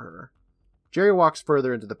for her. Jerry walks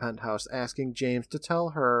further into the penthouse, asking James to tell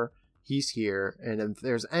her he's here, and if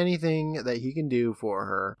there's anything that he can do for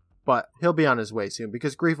her, but he'll be on his way soon,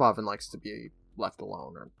 because Grief often likes to be left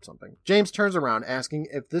alone or something. James turns around, asking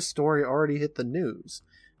if this story already hit the news.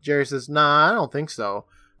 Jerry says, nah, I don't think so.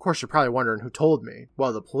 Of course, you're probably wondering who told me.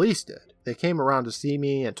 Well, the police did. They came around to see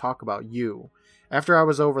me and talk about you. After I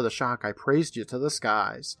was over the shock, I praised you to the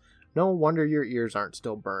skies. No wonder your ears aren't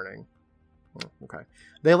still burning. Okay.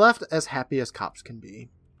 They left as happy as cops can be.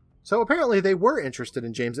 So apparently they were interested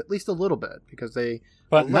in James at least a little bit, because they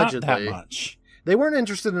but allegedly... not that much. They weren't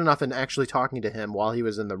interested enough in actually talking to him while he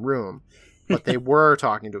was in the room, but they were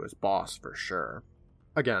talking to his boss for sure.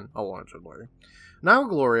 Again, allegedly. Now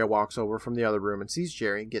Gloria walks over from the other room and sees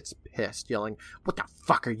Jerry and gets pissed, yelling, what the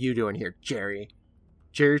fuck are you doing here, Jerry?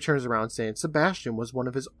 Jerry turns around saying Sebastian was one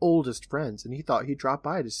of his oldest friends, and he thought he'd drop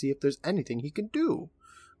by to see if there's anything he could do.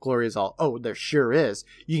 Gloria's all, oh, there sure is.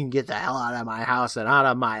 You can get the hell out of my house and out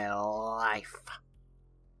of my life.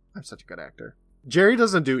 I'm such a good actor. Jerry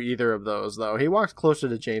doesn't do either of those, though. He walks closer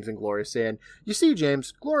to James and Gloria, saying, you see,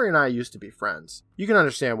 James, Gloria and I used to be friends. You can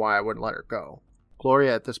understand why I wouldn't let her go.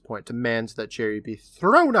 Gloria at this point demands that Jerry be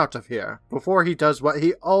thrown out of here before he does what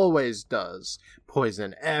he always does,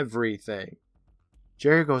 poison everything.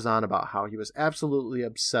 Jerry goes on about how he was absolutely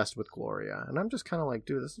obsessed with Gloria. And I'm just kind of like,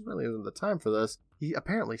 dude, this really isn't the time for this. He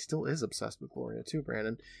apparently still is obsessed with Gloria too,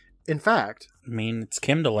 Brandon. In fact... I mean, it's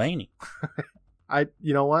Kim Delaney.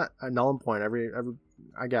 You know what? I null and point.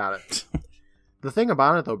 I got it. The thing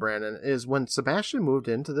about it, though, Brandon, is when Sebastian moved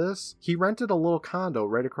into this, he rented a little condo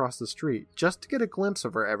right across the street just to get a glimpse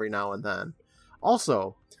of her every now and then.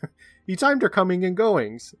 Also, he timed her coming and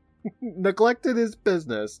goings, neglected his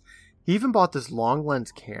business. He even bought this long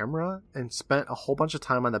lens camera and spent a whole bunch of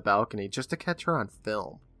time on the balcony just to catch her on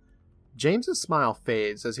film. James's smile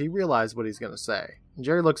fades as he realizes what he's going to say. And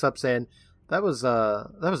Jerry looks up saying, that was a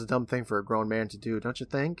dumb thing for a grown man to do, don't you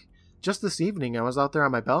think? Just this evening, I was out there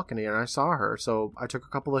on my balcony and I saw her, so I took a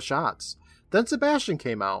couple of shots. Then Sebastian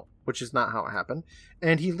came out, which is not how it happened,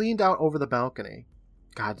 and he leaned out over the balcony.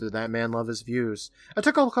 God, did that man love his views. I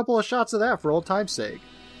took a couple of shots of that for old time's sake.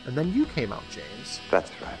 And then you came out, James. That's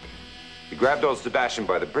right. He grabbed old Sebastian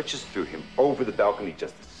by the breeches, threw him over the balcony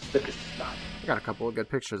just as slick as snot. I got a couple of good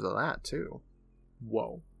pictures of that, too.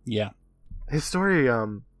 Whoa. Yeah. His story,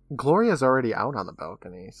 Gloria's already out on the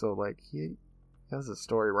balcony, so, like, he has his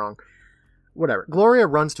story wrong. Whatever. Gloria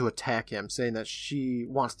runs to attack him, saying that she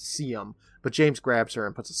wants to see him, but James grabs her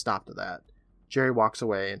and puts a stop to that. Jerry walks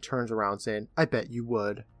away and turns around saying, I bet you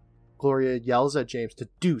would. Gloria yells at James to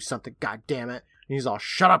do something, goddammit. And he's all,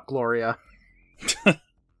 shut up, Gloria.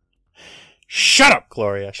 Shut up,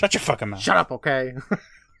 Gloria. Shut your fucking mouth. Shut up, okay?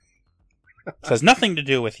 This has nothing to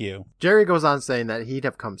do with you. Jerry goes on saying that he'd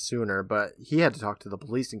have come sooner, but he had to talk to the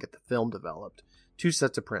police and get the film developed. 2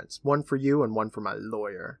 sets of prints, one for you and one for my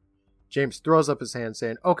lawyer. James throws up his hand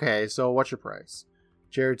saying, okay, so what's your price?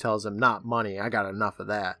 Jerry tells him, not money, I got enough of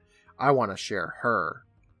that. I want to share her.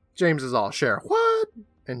 James is all, share what?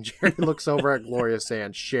 And Jerry looks over at Gloria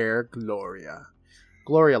saying, share Gloria.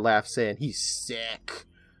 Gloria laughs saying, he's sick.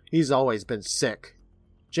 He's always been sick.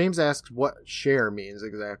 James asks what share means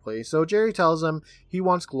exactly, so Jerry tells him he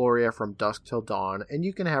wants Gloria from dusk till dawn, and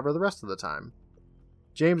you can have her the rest of the time.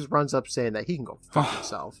 James runs up saying that he can go fuck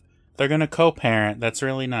himself. They're gonna co-parent. That's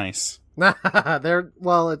really nice.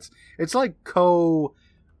 It's like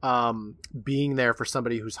being there for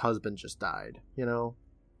somebody whose husband just died, you know?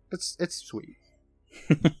 It's sweet.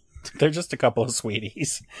 They're just a couple of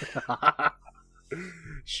sweeties.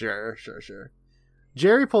 Sure.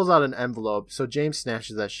 Jerry pulls out an envelope, so James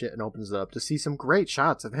snatches that shit and opens it up to see some great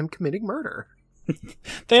shots of him committing murder.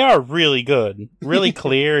 They are really good. Really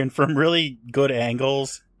clear and from really good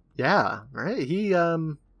angles. Yeah, right?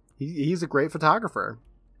 He's a great photographer.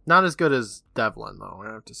 Not as good as Devlin, though,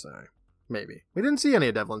 I have to say. Maybe. We didn't see any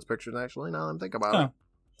of Devlin's pictures, actually, now that I'm thinking about it.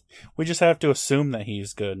 We just have to assume that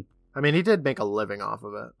he's good. I mean, he did make a living off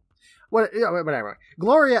of it. Whatever.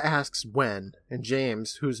 Gloria asks when, and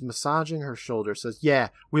James, who's massaging her shoulder, says, yeah,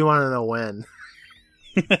 we want to know when.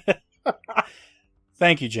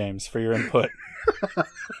 Thank you, James, for your input.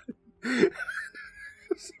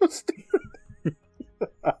 So stupid.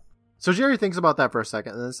 So Jerry thinks about that for a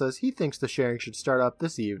second and then says he thinks the sharing should start up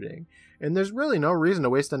this evening, and there's really no reason to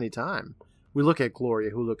waste any time. We look at Gloria,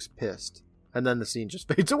 who looks pissed, and then the scene just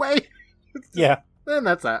fades away. Yeah. And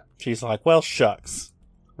that's that. She's like, well, shucks.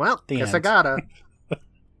 Well, The guess end. I gotta.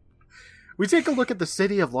 We take a look at the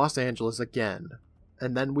city of Los Angeles again,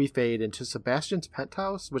 and then we fade into Sebastian's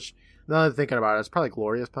penthouse, which, now that I'm thinking about it, it's probably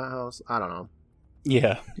Gloria's penthouse. I don't know.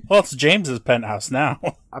 Yeah. Well, it's James's penthouse now.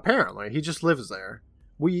 Apparently, he just lives there.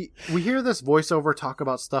 We hear this voiceover talk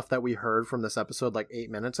about stuff that we heard from this episode like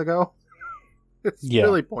 8 minutes ago. It's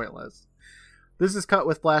really pointless. This is cut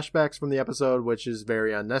with flashbacks from the episode, which is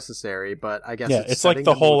very unnecessary, but I guess it's like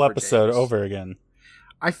the whole episode over again.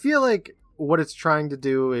 I feel like what it's trying to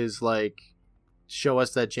do is like show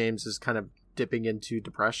us that James is kind of dipping into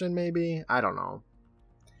depression, maybe? I don't know.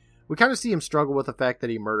 We kind of see him struggle with the fact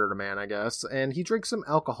that he murdered a man, I guess, and he drinks some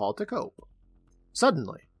alcohol to cope.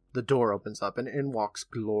 Suddenly, the door opens up and in walks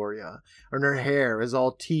Gloria, and her hair is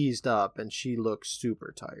all teased up and she looks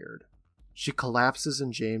super tired. She collapses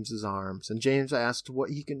in James's arms, and James asks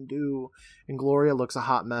what he can do, and Gloria looks a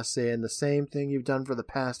hot mess saying the same thing you've done for the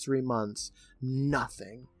past 3 months.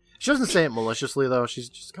 Nothing. She doesn't say it maliciously, though. She's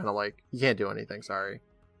just kind of like, you can't do anything, sorry.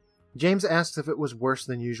 James asks if it was worse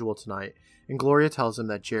than usual tonight, and Gloria tells him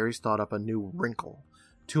that Jerry's thought up a new wrinkle.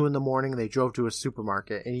 2 a.m, they drove to a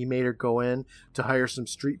supermarket, and he made her go in to hire some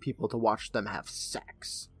street people to watch them have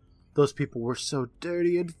sex. Those people were so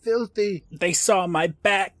dirty and filthy. They saw my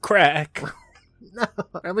back crack. No,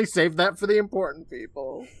 at least save that for the important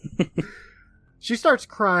people. She starts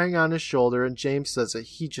crying on his shoulder, and James says that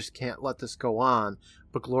he just can't let this go on.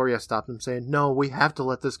 But Gloria stops him, saying, no, we have to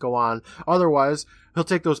let this go on. Otherwise, he'll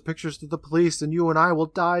take those pictures to the police, and you and I will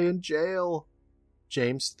die in jail.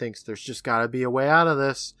 James thinks there's just gotta be a way out of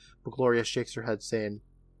this, but Gloria shakes her head saying,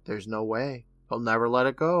 there's no way. He'll never let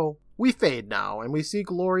it go. We fade now, and we see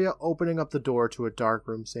Gloria opening up the door to a dark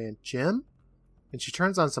room saying, Jim? And she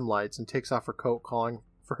turns on some lights and takes off her coat, calling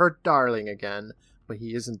for her darling again, but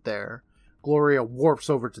he isn't there. Gloria warps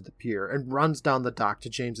over to the pier and runs down the dock to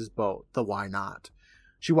James's boat, the Why Not.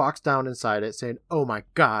 She walks down inside it, saying, oh my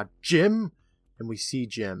god, Jim! And we see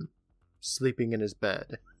Jim sleeping in his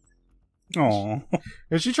bed. Aww.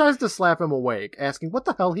 And she tries to slap him awake, asking what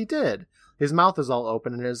the hell he did. His mouth is all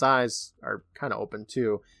open and his eyes are kind of open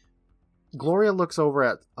too. Gloria looks over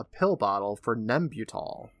at a pill bottle for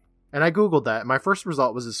Nembutal. And I googled that. My first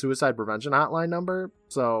result was a suicide prevention hotline number.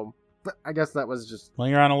 So I guess that was just... Well,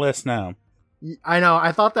 you're on a list now. I know.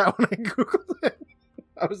 I thought that when I googled it.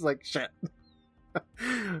 I was like, shit.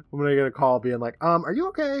 I'm going to get a call being like, are you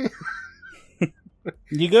okay?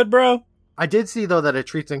 You good, bro? I did see, though, that it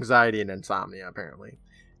treats anxiety and insomnia, apparently.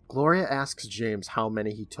 Gloria asks James how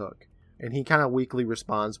many he took. And he kind of weakly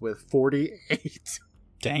responds with 48.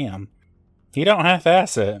 Damn. You don't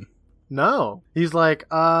half-ass it. No. He's like,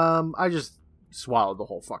 I just swallowed the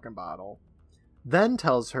whole fucking bottle. Then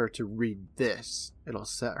tells her to read this. It'll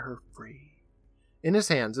set her free. In his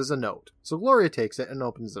hands is a note, so Gloria takes it and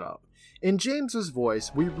opens it up. In James's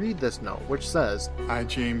voice, we read this note, which says, I,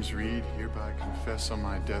 James Reed, hereby confess on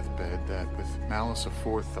my deathbed that with malice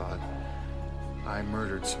aforethought, I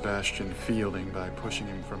murdered Sebastian Fielding by pushing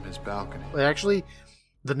him from his balcony. Actually,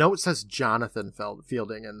 the note says Jonathan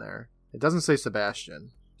Fielding in there. It doesn't say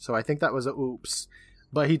Sebastian. So I think that was a oops.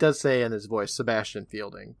 But he does say in his voice, Sebastian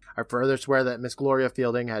Fielding. I further swear that Miss Gloria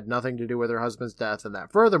Fielding had nothing to do with her husband's death, and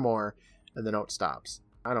that furthermore, and the note stops.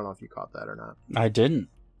 I don't know if you caught that or not. I didn't.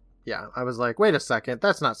 Yeah, I was like, wait a second,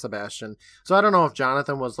 that's not Sebastian. So I don't know if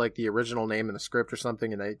Jonathan was like the original name in the script or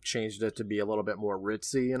something, and they changed it to be a little bit more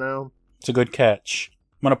ritzy, you know? It's a good catch.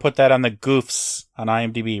 I'm going to put that on the goofs on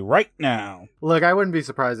IMDb right now. Look, I wouldn't be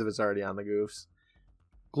surprised if it's already on the goofs.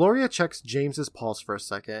 Gloria checks James's pulse for a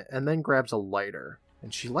second and then grabs a lighter.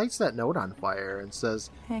 And she lights that note on fire and says,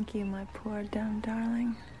 Thank you, my poor dumb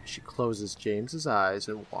darling. She closes James's eyes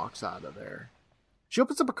and walks out of there. She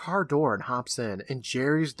opens up a car door and hops in, and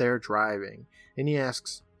Jerry's there driving. And he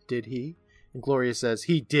asks, did he? And Gloria says,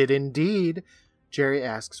 he did indeed. Jerry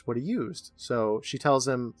asks what he used. So she tells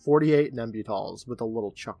him 48 Nembutals with a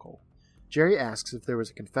little chuckle. Jerry asks if there was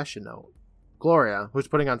a confession note. Gloria, who's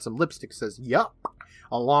putting on some lipstick, says, yup.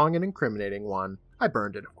 A long and incriminating one. I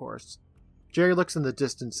burned it, of course. Jerry looks in the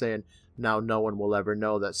distance saying, now no one will ever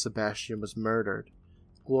know that Sebastian was murdered.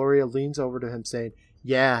 Gloria leans over to him saying,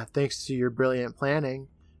 yeah, thanks to your brilliant planning.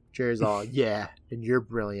 Jerry's all, yeah, and your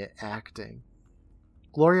brilliant acting.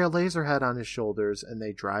 Gloria lays her head on his shoulders and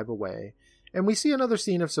they drive away. And we see another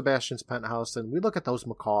scene of Sebastian's penthouse and we look at those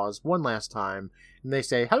macaws one last time and they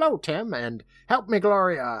say, hello, Tim, and help me,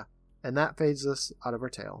 Gloria. And that fades us out of our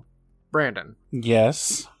tale. Brandon.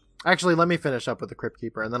 Yes. Actually, let me finish up with the Crypt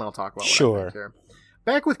Keeper, and then I'll talk about what I think here.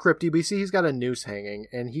 Back with Crypty, we see he's got a noose hanging,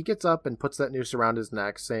 and he gets up and puts that noose around his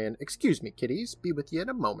neck, saying, excuse me, kiddies, be with you in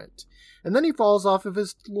a moment. And then he falls off of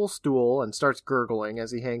his little stool and starts gurgling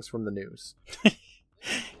as he hangs from the noose.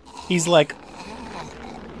 He's like...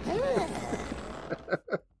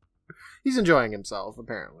 He's enjoying himself,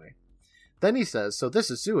 apparently. Then he says, so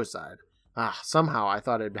this is suicide. Somehow I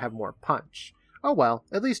thought it'd have more punch. Oh well,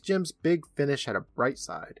 at least Jim's big finish had a bright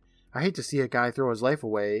side. I hate to see a guy throw his life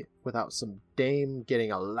away without some dame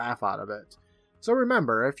getting a laugh out of it. So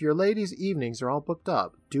remember, if your ladies' evenings are all booked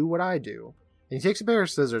up, do what I do. And he takes a pair of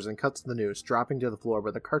scissors and cuts the noose, dropping to the floor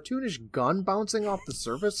with a cartoonish gun bouncing off the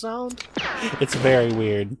surface sound. It's very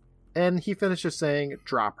weird. And he finishes saying,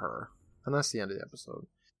 drop her. And that's the end of the episode.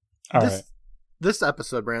 Alright. This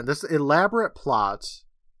episode, Brand, this elaborate plot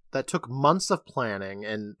that took months of planning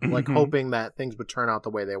and like hoping that things would turn out the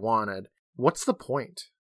way they wanted. What's the point?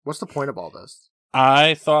 What's the point of all this?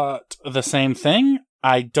 I thought the same thing.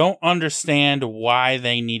 I don't understand why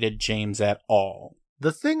they needed James at all.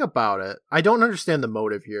 The thing about it, I don't understand the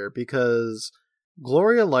motive here because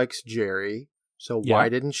Gloria likes Jerry, so why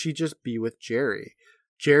didn't she just be with Jerry?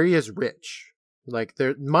 Jerry is rich. Like,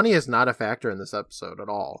 money is not a factor in this episode at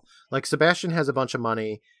all. Like, Sebastian has a bunch of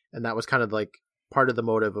money, and that was kind of like part of the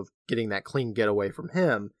motive of getting that clean getaway from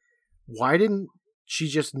him. Why didn't she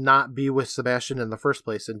just not be with Sebastian in the first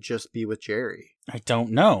place and just be with Jerry? I don't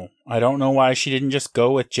know. I don't know why she didn't just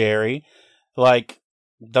go with Jerry. Like,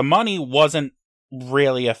 the money wasn't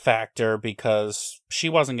really a factor because she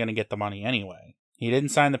wasn't going to get the money anyway. He didn't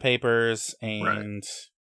sign the papers, and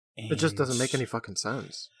it just doesn't make any fucking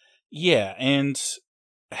sense. Yeah, and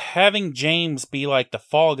having James be like the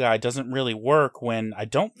fall guy doesn't really work when I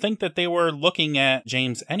don't think that they were looking at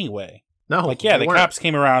James anyway. No, like, yeah, the cops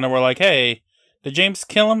came around and were like, hey, did James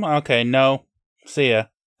kill him? Okay, no. See ya.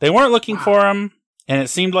 They weren't looking for him, and it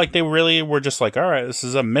seemed like they really were just like, all right, this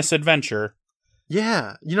is a misadventure.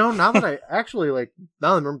 Yeah, now that I actually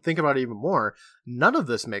now that I'm thinking about it even more, none of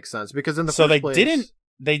this makes sense because in the so first place,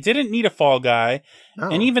 they didn't need a fall guy, no.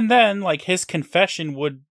 And even then, his confession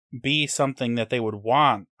would be something that they would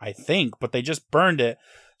want, I think, but they just burned it.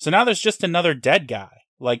 So now there's just another dead guy.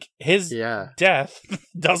 His death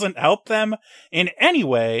doesn't help them in any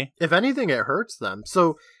way. If anything, it hurts them.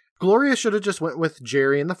 So Gloria should have just went with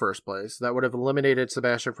Jerry in the first place. That would have eliminated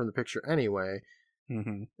Sebastian from the picture anyway.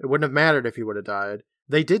 Mm-hmm. It wouldn't have mattered if he would have died.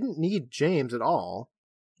 They didn't need James at all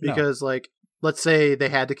because, let's say they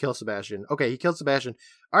had to kill Sebastian. Okay, he killed Sebastian.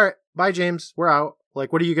 All right, bye, James. We're out.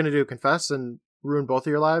 What are you going to do? Confess and ruin both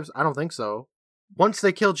of your lives? I don't think so. Once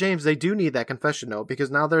they kill James, they do need that confession note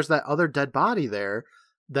because now there's that other dead body there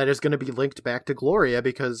that is going to be linked back to Gloria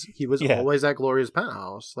because he was always at Gloria's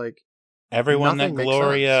penthouse. Everyone that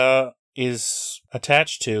Gloria is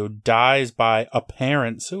attached to dies by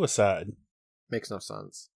apparent suicide. Makes no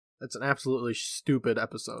sense. It's an absolutely stupid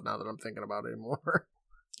episode now that I'm thinking about it more.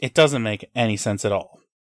 It doesn't make any sense at all.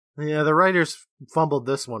 Yeah, the writers fumbled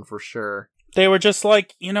this one for sure. They were just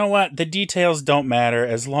like, you know what? The details don't matter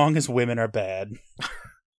as long as women are bad.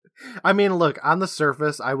 I mean, look, on the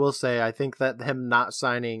surface, I will say I think that him not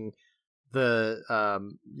signing the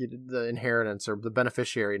inheritance or the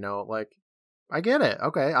beneficiary note, I get it.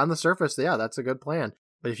 Okay, on the surface, yeah, that's a good plan.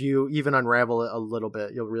 But if you even unravel it a little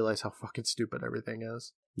bit, you'll realize how fucking stupid everything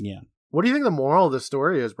is. Yeah. What do you think the moral of the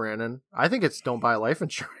story is, Brandon? I think it's don't buy life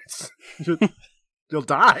insurance. You'll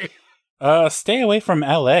die. Stay away from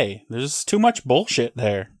LA. There's too much bullshit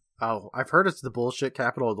there. Oh, I've heard it's the bullshit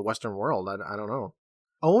capital of the Western world. I don't know.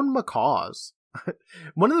 Own macaws.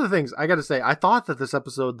 One of the things I gotta say, I thought that this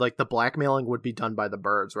episode, the blackmailing would be done by the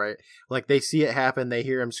birds, right? They see it happen, they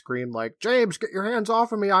hear him scream, James, get your hands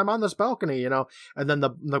off of me, I'm on this balcony, and then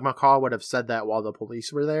the macaw would have said that while the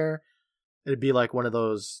police were there. It'd be like one of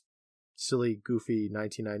those silly, goofy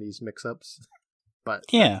 1990s mix-ups. But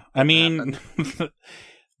yeah, I mean,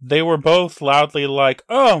 they were both loudly like,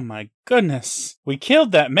 oh my goodness, we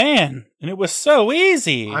killed that man, and it was so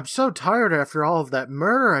easy. I'm so tired after all of that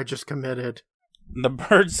murder I just committed. The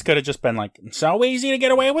birds could have just been like, so easy to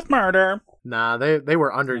get away with murder. Nah, they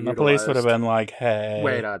were underutilized. And the police would have been like, hey.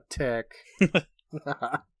 Wait a tick.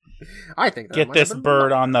 I think that get this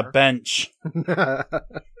bird on the bench.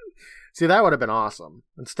 See, that would have been awesome.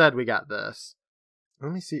 Instead, we got this.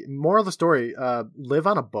 Let me see. Moral of the story, live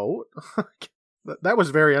on a boat? That was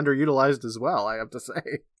very underutilized as well, I have to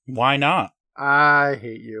say. Why not? I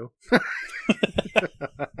hate you.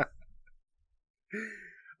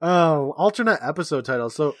 Oh, alternate episode title.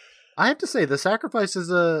 So I have to say the sacrifice is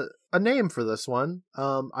a name for this one.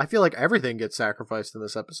 I feel like everything gets sacrificed in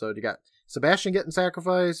this episode. You got Sebastian getting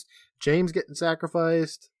sacrificed, James getting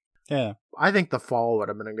sacrificed. Yeah. I think the fall would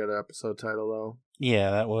have been a good episode title though. Yeah,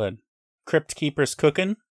 that would. Crypt Keeper's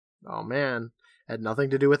cooking. Oh man, had nothing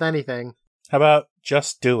to do with anything. How about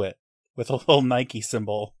Just Do It with a little Nike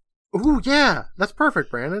symbol? Ooh, yeah, that's perfect,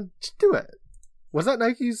 Brandon. Just do it. Was that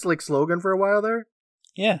Nike's slogan for a while there?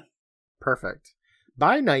 Yeah. Perfect.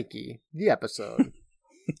 By Nike, the episode.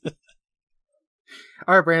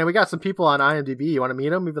 All right, Brandon, we got some people on IMDb. You want to meet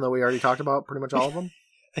them, even though we already talked about pretty much all of them?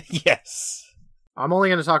 Yes. I'm only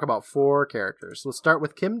going to talk about 4 characters. Let's start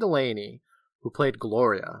with Kim Delaney, who played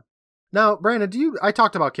Gloria. Now, Brandon, I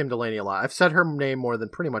talked about Kim Delaney a lot. I've said her name more than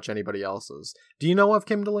pretty much anybody else's. Do you know of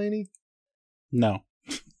Kim Delaney? No.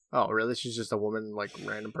 Oh, really? She's just a woman,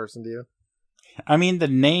 random person to you? I mean, the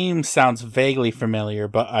name sounds vaguely familiar,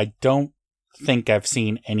 but I don't think I've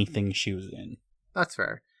seen anything she was in. That's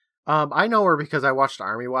fair. I know her because I watched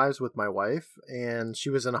Army Wives with my wife, and she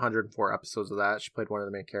was in 104 episodes of that. She played one of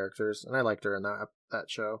the main characters, and I liked her in that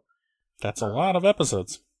show. That's a lot of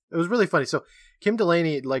episodes. It was really funny. So Kim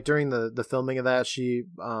Delaney, during the filming of that, she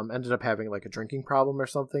ended up having a drinking problem or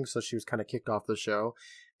something, so she was kind of kicked off the show.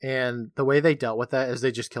 And the way they dealt with that is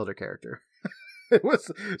they just killed her character. It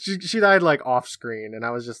was she died off screen, and I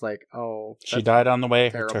was just like, oh, she died on the way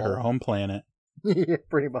terrible. to her home planet. Yeah,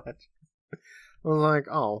 pretty much. I was like,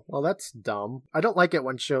 oh, well, that's dumb. I don't like it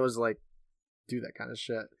when shows do that kind of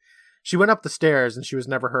shit. She went up the stairs and she was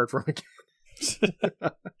never heard from again.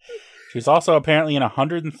 She was also apparently in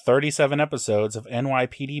 137 episodes of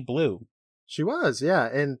NYPD Blue. She was,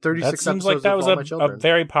 yeah, in 36 that seems episodes like that of was All My Children. a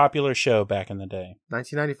very popular show back in the day.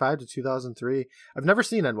 1995 to 2003. I've never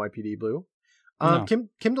seen NYPD Blue. No. Kim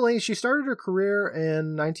Delaney, she started her career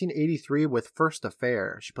in 1983 with First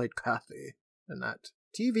Affair. She played Kathy in that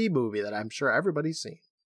TV movie that I'm sure everybody's seen.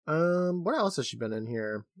 What else has she been in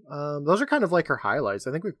here? Those are kind of like her highlights.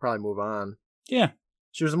 I think we could probably move on. Yeah.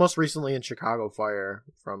 She was most recently in Chicago Fire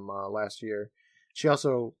from last year. She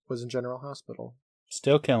also was in General Hospital.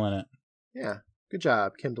 Still killing it. Yeah, good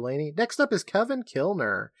job, Kim Delaney. Next up is Kevin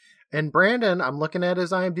Kilner. And Brandon, I'm looking at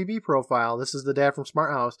his IMDb profile. This is the dad from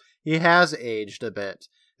Smart House. He has aged a bit.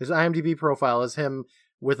 His IMDb profile is him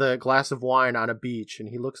with a glass of wine on a beach, and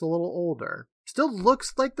he looks a little older. Still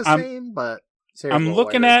looks like the same, but... I'm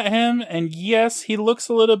looking at him, and yes, he looks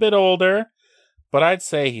a little bit older, but I'd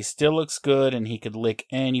say he still looks good, and he could lick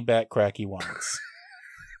any back crack he wants.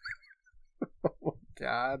 Oh,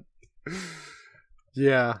 God.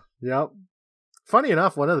 Yeah, yep. Funny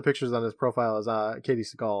enough, one of the pictures on his profile is Katie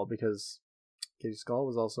Seagal, because Katie Seagal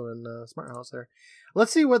was also in Smart House there.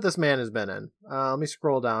 Let's see what this man has been in. Let me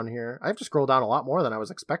scroll down here. I have to scroll down a lot more than I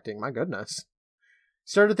was expecting. My goodness.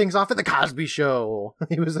 Started things off at The Cosby Show.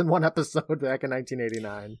 He was in one episode back in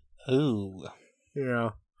 1989. Ooh. Yeah.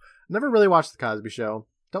 Never really watched The Cosby Show.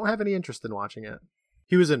 Don't have any interest in watching it.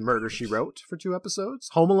 He was in Murder, She Wrote for 2 episodes.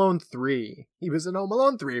 Home Alone 3. He was in Home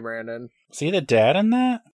Alone 3, Brandon. Is he the dad in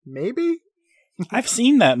that? Maybe? I've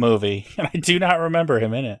seen that movie, and I do not remember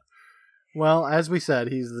him in it. Well, as we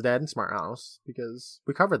said, he's the dad in Smart House, because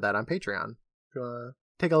we covered that on Patreon. If you want to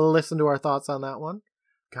take a listen to our thoughts on that one.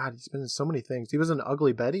 God, he's been in so many things. He was in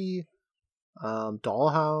Ugly Betty,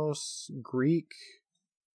 Dollhouse, Greek.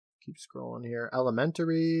 Keep scrolling here.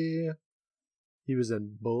 Elementary. He was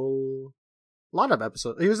in Bull. A lot of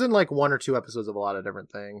episodes. He was in like 1 or 2 episodes of a lot of different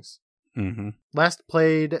things. Mm-hmm. Last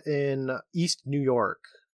played in East New York,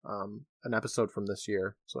 an episode from this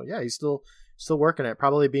year. So yeah, he's still working it.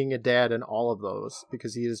 Probably being a dad in all of those,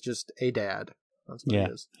 because he is just a dad. That's what he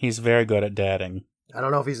is. He's very good at dadding. I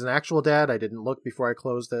don't know if he's an actual dad. I didn't look before I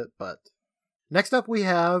closed it. But next up we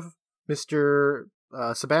have Mr.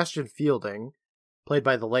 Sebastian Fielding, played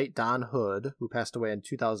by the late Don Hood, who passed away in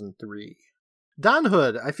 2003. Don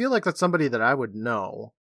Hood, I feel like that's somebody that I would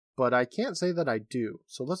know, but I can't say that I do.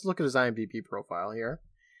 So let's look at his IMDb profile here.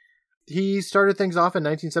 He started things off in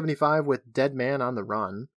 1975 with Dead Man on the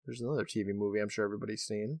Run. There's another TV movie I'm sure everybody's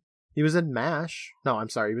seen. He was in MASH. No, I'm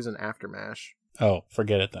sorry, he was in After MASH. Oh,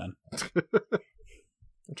 forget it then.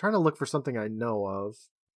 I'm trying to look for something I know of.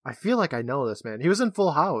 I feel like I know this man. He was in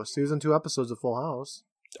Full House. He was in 2 episodes of Full House.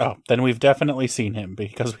 Oh, then we've definitely seen him,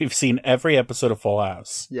 because we've seen every episode of Full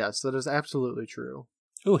House. Yes, that is absolutely true.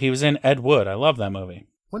 Ooh, he was in Ed Wood. I love that movie.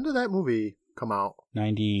 When did that movie come out?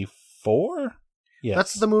 94? Yes.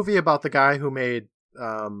 That's the movie about the guy who made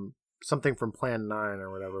something from Plan 9 or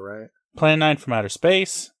whatever, right? Plan 9 from Outer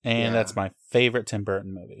Space, and that's my favorite Tim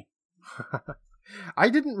Burton movie. I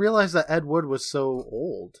didn't realize that Ed Wood was so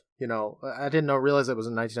old. You know, I didn't realize it was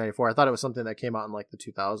in 1994. I thought it was something that came out in like the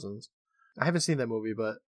 2000s. I haven't seen that movie,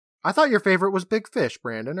 but I thought your favorite was Big Fish,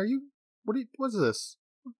 Brandon. What is this?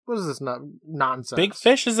 What is this nonsense? Big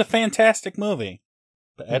Fish is a fantastic movie,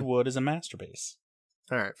 but Ed Wood is a masterpiece.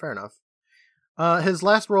 All right, fair enough. His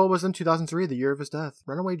last role was in 2003, the year of his death.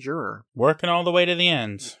 Runaway Juror. Working all the way to the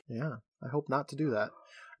end. Yeah, I hope not to do that.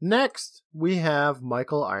 Next, we have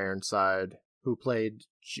Michael Ironside, who played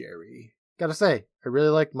Jerry. Gotta say, I really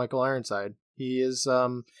like Michael Ironside. He is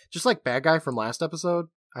just like Bad Guy from last episode.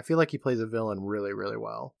 I feel like he plays a villain really, really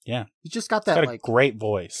well. Yeah. He's just got that a great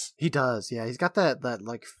voice. He does, yeah. He's got that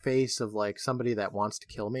like face of like somebody that wants to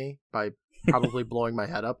kill me by probably blowing my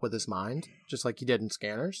head up with his mind, just like he did in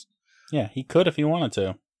Scanners. Yeah, he could if he wanted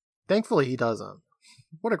to. Thankfully, he doesn't.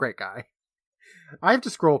 What a great guy. I have to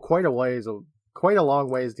scroll quite a long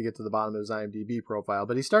ways to get to the bottom of his IMDb profile,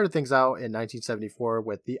 but he started things out in 1974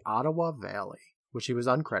 with The Ottawa Valley, which he was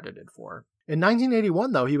uncredited for. In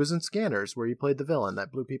 1981, though, he was in Scanners, where he played the villain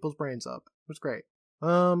that blew people's brains up. It was great.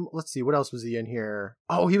 Let's see, what else was he in here?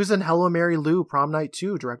 Oh, he was in Hello, Mary Lou, Prom Night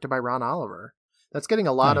 2, directed by Ron Oliver. That's getting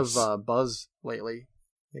a lot of buzz lately.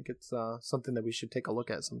 I think it's something that we should take a look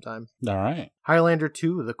at sometime. All right. Highlander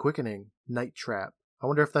 2, The Quickening, Night Trap. I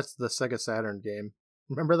wonder if that's the Sega Saturn game.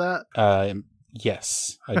 Remember that?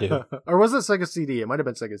 Yes, I do. Or was it Sega CD? It might have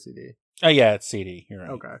been Sega CD. Oh, yeah, it's CD. You're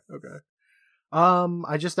right. Okay.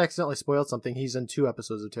 I just accidentally spoiled something. He's in 2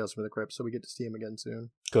 episodes of Tales from the Crypt, so we get to see him again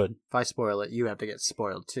soon. Good. If I spoil it, you have to get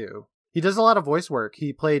spoiled too. He does a lot of voice work.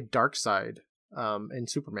 He played Darkseid in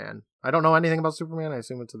Superman. I don't know anything about Superman. I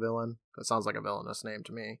assume it's a villain. That sounds like a villainous name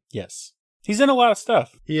to me. Yes. He's in a lot of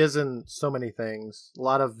stuff. He is in so many things. A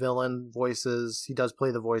lot of villain voices. He does play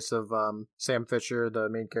the voice of Sam Fisher, the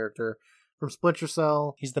main character. from Splinter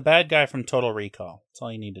Cell. He's the bad guy from Total Recall. That's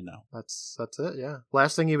all you need to know. That's it, yeah.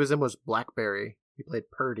 Last thing he was in was Blackberry. He played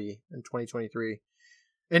Purdy in 2023.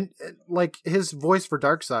 And like his voice for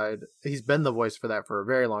Darkseid, he's been the voice for that for a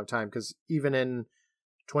very long time, because even in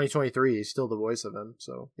 2023, he's still the voice of him.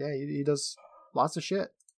 So yeah, he does lots of shit.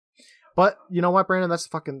 But you know what, Brandon? That's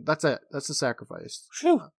it. That's the sacrifice.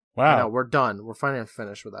 Whew. Wow. I know, we're done. We're finally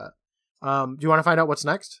finished with that. Do you want to find out what's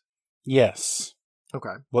next? Yes.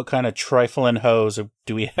 Okay. What kind of trifling hose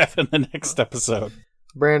do we have in the next episode?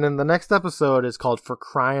 Brandon, the next episode is called For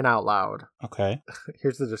Crying Out Loud. Okay.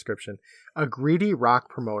 Here's the description. A greedy rock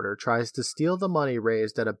promoter tries to steal the money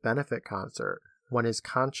raised at a benefit concert when his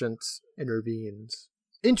conscience intervenes.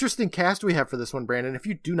 Interesting cast we have for this one, Brandon. If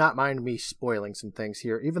you do not mind me spoiling some things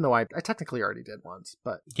here, even though I technically already did once,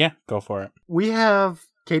 but yeah, go for it. We have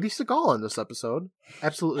Katie Seagal in this episode.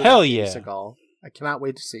 Absolutely. Hell Katie yeah. Seagal. I cannot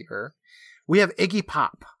wait to see her. We have Iggy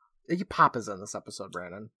Pop. Iggy Pop is in this episode,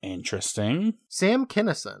 Brandon. Interesting. Sam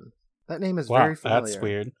Kinison. That name is very familiar. That's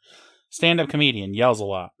weird. Stand-up comedian, yells a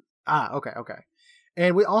lot. Okay.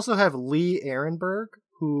 And we also have Lee Ehrenberg,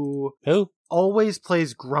 who always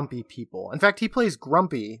plays grumpy people. In fact, he plays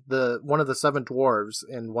Grumpy, one of the 7 dwarves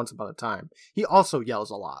in Once Upon a Time. He also yells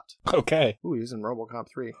a lot. Okay. Ooh, he's in RoboCop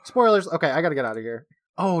 3. Spoilers. Okay, I gotta get out of here.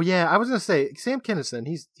 Oh yeah, I was gonna say Sam Kinison.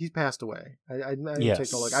 He's passed away. I yes.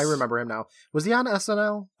 Take a look. I remember him now. Was he on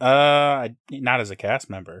SNL? Not as a cast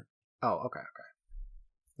member. Oh, okay.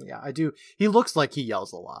 Yeah, I do. He looks like he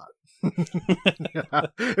yells a lot. Yeah.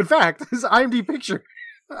 In fact, his IMDb picture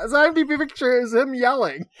is him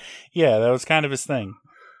yelling. Yeah, that was kind of his thing.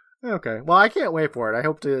 Okay, well, I can't wait for it. I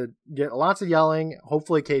hope to get lots of yelling.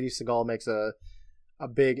 Hopefully, Katie Seagal makes a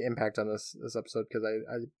big impact on this episode, because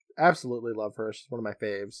I absolutely love her. She's one of my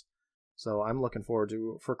faves. So I'm looking forward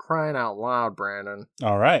to For Crying Out Loud, Brandon.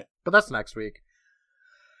 All right. But that's next week.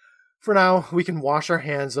 For now, we can wash our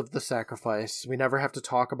hands of the sacrifice. We never have to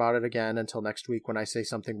talk about it again until next week when I say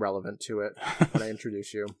something relevant to it, when I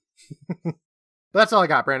introduce you. But that's all I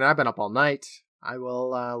got, Brandon. I've been up all night. I will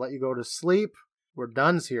let you go to sleep. We're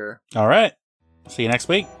done's here. All right. See you next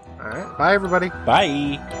week. All right. Bye, everybody.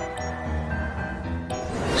 Bye.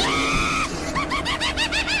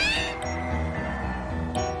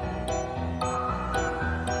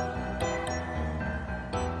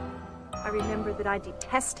 I remember that I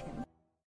detest him.